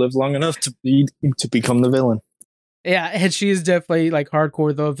live long enough to become the villain. Yeah. And she is definitely like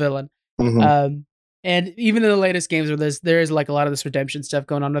hardcore the villain. Mm-hmm. And even in the latest games where there is like a lot of this redemption stuff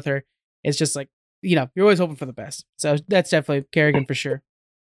going on with her, it's just like, you're always hoping for the best. So that's definitely Kerrigan for sure.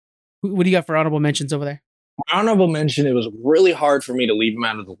 What do you got for honorable mentions over there? My honorable mention, it was really hard for me to leave him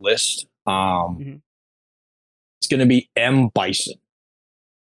out of the list. It's going to be M. Bison.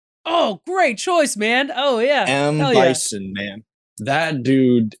 Oh, great choice, man. Oh, yeah. M. Bison, man. That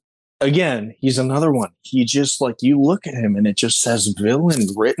dude, again, he's another one. He just, like, you look at him and it just says villain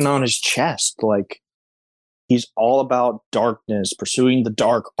written on his chest. Like, he's all about darkness, pursuing the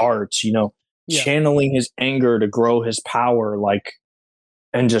dark arts, channeling his anger to grow his power, like,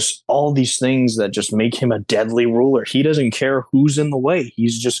 and just all these things that just make him a deadly ruler. He doesn't care who's in the way.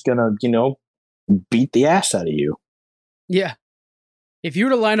 He's just gonna, beat the ass out of you. Yeah. If you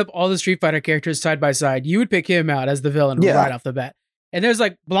were to line up all the Street Fighter characters side by side, you would pick him out as the villain right off the bat. And there's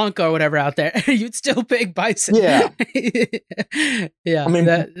like Blanca or whatever out there. You'd still pick Bison. Yeah. Yeah. I mean,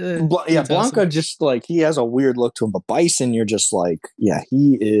 Blanca awesome. just like, he has a weird look to him, but Bison, you're just like, yeah,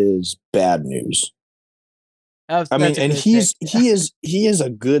 he is bad news. I mean, and he is a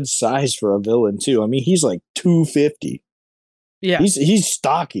good size for a villain too. I mean, he's like 250. Yeah, he's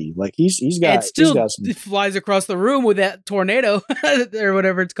stocky. Like he's got. It still he's got some, flies across the room with that tornado or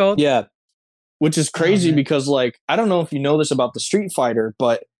whatever it's called. Yeah, which is crazy because like I don't know if you know this about the Street Fighter,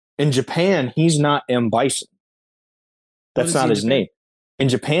 but in Japan he's not M. Bison. That's not his name. In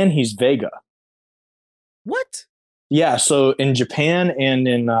Japan he's Vega. What? Yeah, so in Japan and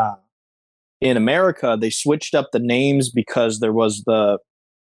in America they switched up the names because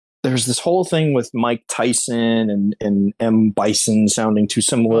there's this whole thing with Mike Tyson and M. Bison sounding too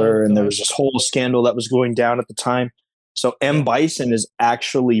similar. And there was this whole scandal that was going down at the time. So M. Bison is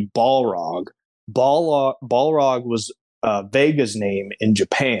actually Balrog. Balrog was Vega's name in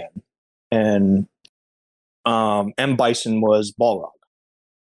Japan. And M. Bison was Balrog.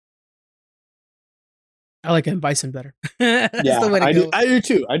 I like M. Bison better. Yeah, I do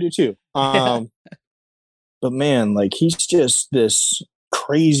too. But man, like he's just this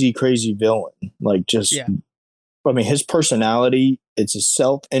crazy villain. Like just I mean his personality, it's his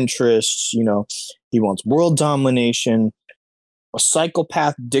self-interest, you know, he wants world domination, a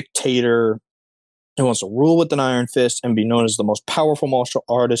psychopath dictator. He wants to rule with an iron fist and be known as the most powerful martial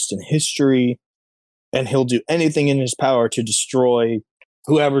artist in history, and he'll do anything in his power to destroy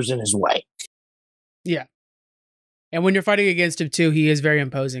whoever's in his way. Yeah. And when you're fighting against him too, he is very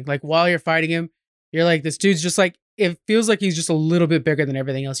imposing. Like while you're fighting him, you're like, this dude's just like, it feels like he's just a little bit bigger than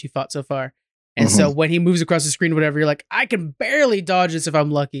everything else you fought so far. And so when he moves across the screen or whatever, you're like, I can barely dodge this if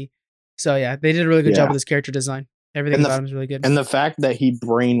I'm lucky. So yeah, they did a really good job with this character design. Everything about him is really good. And the fact that he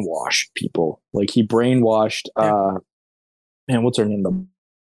brainwashed people, like he brainwashed, man, what's her name?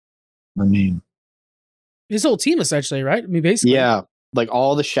 Her name. His whole team essentially, right? I mean, basically. Yeah. Like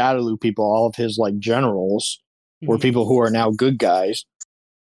all the Shadaloo people, all of his like generals were people who are now good guys,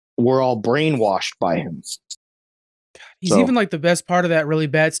 were all brainwashed by him. He's even like the best part of that really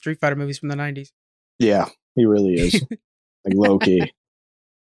bad Street Fighter movies from the 90s. Yeah, he really is. Like low key.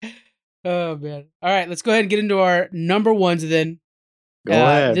 Oh man. All right, let's go ahead and get into our number ones then. Go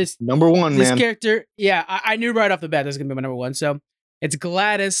ahead. Number one, this man. This character, I knew right off the bat this was gonna be my number one. So it's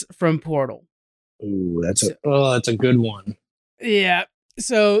GLaDOS from Portal. Ooh, that's a good one. Yeah.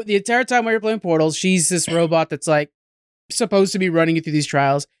 So the entire time while you're playing Portal, she's this robot that's like supposed to be running you through these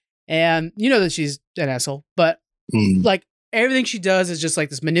trials. And you know that she's an asshole, but like everything she does is just like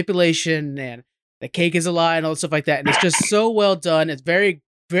this manipulation, and the cake is a lie and all stuff like that. And it's just so well done. It's very,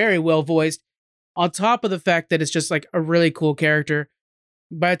 very well voiced, on top of the fact that it's just like a really cool character.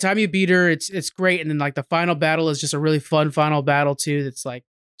 By the time you beat her, it's great. And then like the final battle is just a really fun final battle too. That's like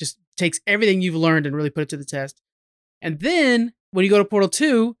just takes everything you've learned and really put it to the test. And then when you go to Portal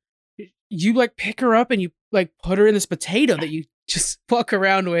 2, you like pick her up and you like put her in this potato that you just fuck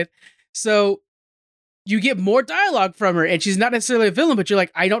around with. So you get more dialogue from her, and she's not necessarily a villain, but you're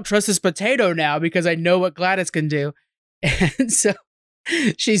like, I don't trust this potato now because I know what GLaDOS can do. And so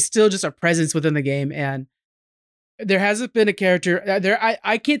she's still just a presence within the game. And there hasn't been a character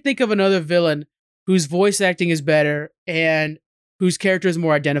I can't think of another villain whose voice acting is better and whose character is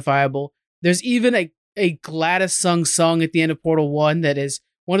more identifiable. There's even a GLaDOS sung song at the end of Portal 1 that is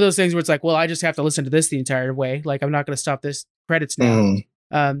one of those things where it's like, well, I just have to listen to this the entire way. Like, I'm not going to stop this credits now.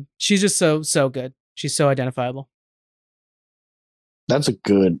 She's just so good. She's so identifiable. That's a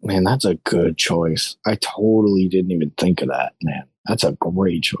good choice. I totally didn't even think of that, man. That's a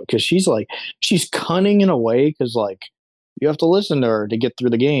great choice. Because she's cunning in a way, because like you have to listen to her to get through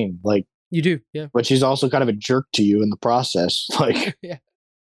the game. Like you do, yeah. But she's also kind of a jerk to you in the process. Like yeah.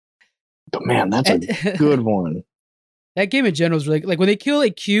 But man, that's a good one. That game in general is really like when they kill a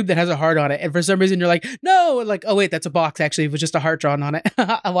cube that has a heart on it, and for some reason you're like, no, and like, oh wait, that's a box actually with just a heart drawn on it.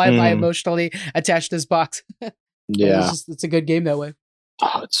 Why am I emotionally attached to this box? Yeah. It's a good game that way.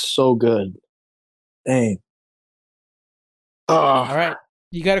 Oh, it's so good. Dang. Oh. All right.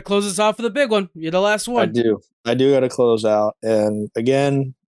 You got to close us off with a big one. You're the last one. I do got to close out. And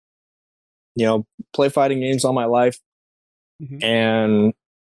again, you know, play fighting games all my life. And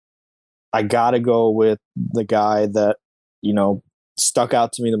I got to go with the guy that, you know, stuck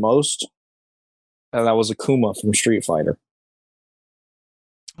out to me the most. And that was Akuma from Street Fighter.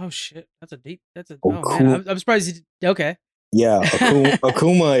 Oh, shit. Man. I'm surprised. Okay. Yeah.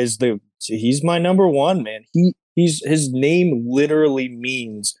 Akuma is he's my number one, man. His name literally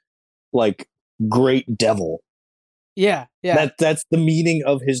means like great devil. Yeah. Yeah. That's the meaning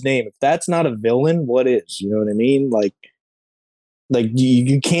of his name. If that's not a villain, what is? You know what I mean? Like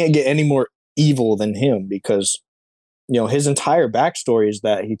you can't get any more evil than him, because you know his entire backstory is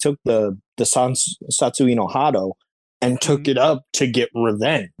that he took the Satsui no Hado and took it up to get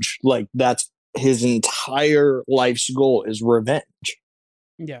revenge. Like that's his entire life's goal is revenge.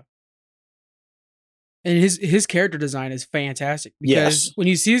 Yeah. And his character design is fantastic because when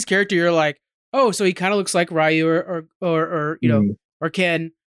you see his character, you're like, oh, so he kind of looks like Ryu or you know, or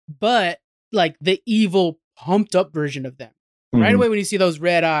Ken, but like the evil, pumped up version of them. Right away, when you see those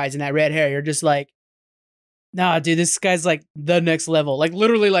red eyes and that red hair, you're just like, nah, dude, this guy's like the next level. Like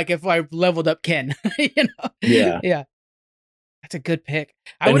literally, like if I leveled up Ken, you know? Yeah. That's a good pick.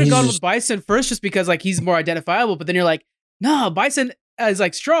 I would have gone with Bison first just because like he's more identifiable, but then you're like, no, Bison is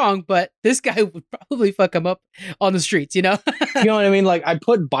like strong, but this guy would probably fuck him up on the streets, you know? You know what I mean? Like I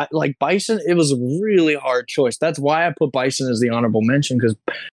put Bison, it was a really hard choice. That's why I put Bison as the honorable mention, because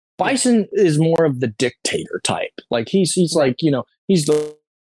Bison is more of the dictator type. Like he's like, you know, he's the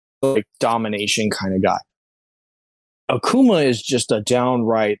like domination kind of guy. Akuma is just a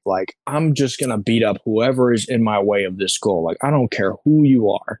downright like, I'm just gonna beat up whoever is in my way of this goal. Like I don't care who you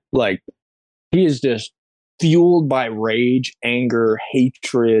are. Like he is just fueled by rage, anger,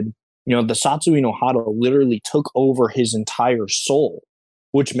 hatred. You know, the Satsui no Hado literally took over his entire soul,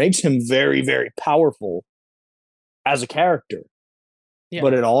 which makes him very, very powerful as a character. Yeah.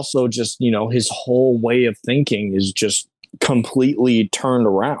 But it also just, you know, his whole way of thinking is just completely turned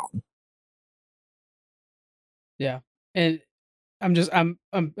around. Yeah. And I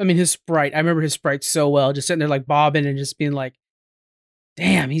mean, his sprite, I remember his sprite so well, just sitting there like bobbing and just being like,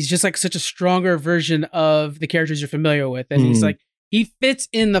 damn, he's just like such a stronger version of the characters you're familiar with. And he's like, he fits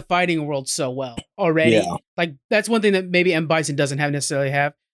in the fighting world so well already. Yeah. Like that's one thing that maybe M. Bison doesn't necessarily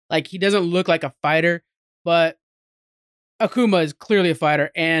have. Like he doesn't look like a fighter, but Akuma is clearly a fighter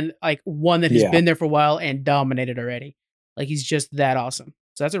and like one that has been there for a while and dominated already. Like he's just that awesome.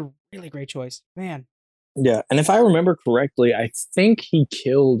 So that's a really great choice, man. Yeah. And if I remember correctly, I think he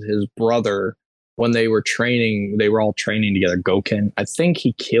killed his brother when they were training. They were all training together, Goken. I think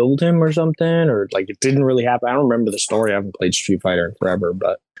he killed him or something, or like it didn't really happen. I don't remember the story. I haven't played Street Fighter in forever,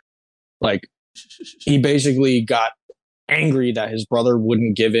 but like he basically got angry that his brother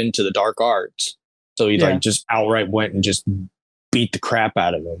wouldn't give in to the dark arts. So he like just outright went and just beat the crap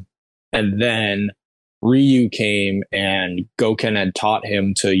out of him. And then Ryu came and Goken had taught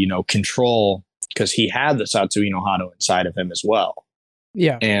him to, you know, control, because he had the Satsui no Hado inside of him as well.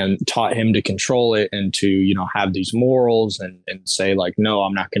 Yeah. And taught him to control it and to, you know, have these morals and say like, no,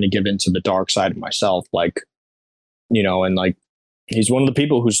 I'm not going to give in to the dark side of myself. Like, you know, and like, he's one of the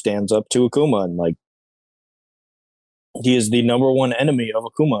people who stands up to Akuma, and like, he is the number one enemy of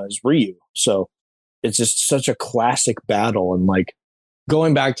Akuma is Ryu. So it's just such a classic battle. And like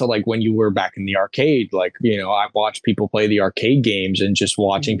going back to like when you were back in the arcade, like, you know, I watched people play the arcade games, and just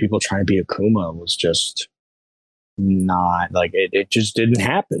watching people trying to be Akuma was just not like it just didn't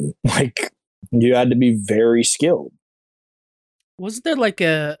happen. Like you had to be very skilled. Wasn't there like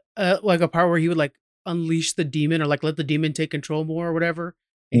a part where he would like unleash the demon or like let the demon take control more or whatever,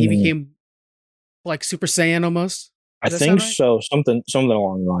 and he became like Super Saiyan almost? I think right? So. Something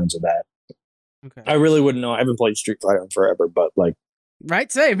along the lines of that. Okay. I really wouldn't know. I haven't played Street Fighter in forever, but like,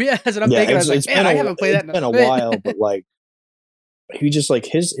 right, same. Yeah, that's what I'm thinking. I was like, man, I haven't played that. It's been a while, but like, he just like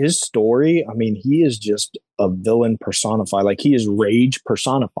his story. I mean, he is just a villain personified. Like he is rage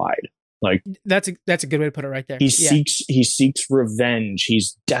personified. Like that's a good way to put it right there. He seeks revenge.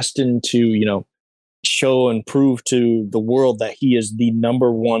 He's destined to, you know, show and prove to the world that he is the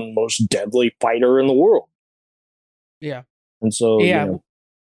number one most deadly fighter in the world. Yeah. And so, yeah, you know,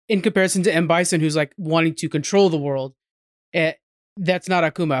 in comparison to M. Bison, who's like wanting to control the world, that's not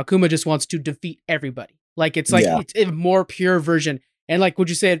Akuma. Akuma just wants to defeat everybody. Like it's like it's a more pure version. And like what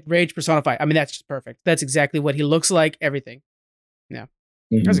you said, rage personified. I mean, that's just perfect. That's exactly what he looks like. Everything. Yeah,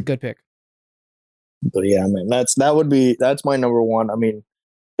 that's a good pick. But yeah, man, that's my number one. I mean,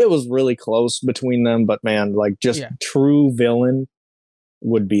 it was really close between them, but man, like just true villain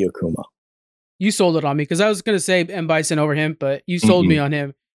would be Akuma. You sold it on me because I was going to say M. Bison over him, but you sold me on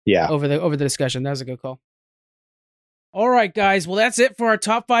him. Yeah. Over the discussion. That was a good call. All right, guys. Well, that's it for our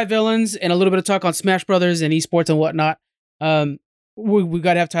top 5 villains and a little bit of talk on Smash Brothers and esports and whatnot. We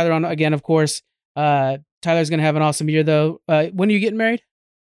got to have Tyler on again, of course. Tyler's going to have an awesome year, though. When are you getting married?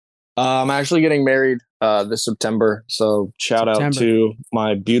 I'm actually getting married this September. So shout out to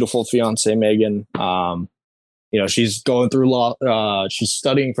my beautiful fiance, Megan. You know, she's going through law. She's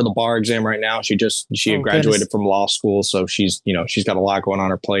studying for the bar exam right now. She graduated from law school. So she's got a lot going on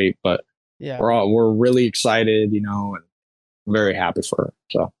her plate, but yeah, we're really excited, you know, and very happy for her.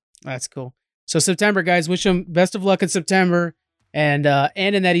 So that's cool. So September, guys, wish them best of luck in September and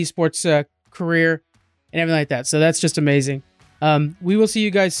in that esports career and everything like that. So that's just amazing. We will see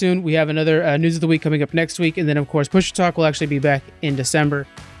you guys soon. We have another news of the week coming up next week. And then of course, Push to Talk will actually be back in December.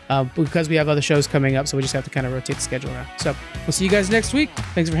 because we have other shows coming up, so we just have to kind of rotate the schedule around. So we'll see you guys next week.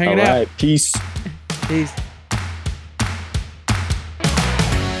 Thanks for hanging All out. right, peace. Peace.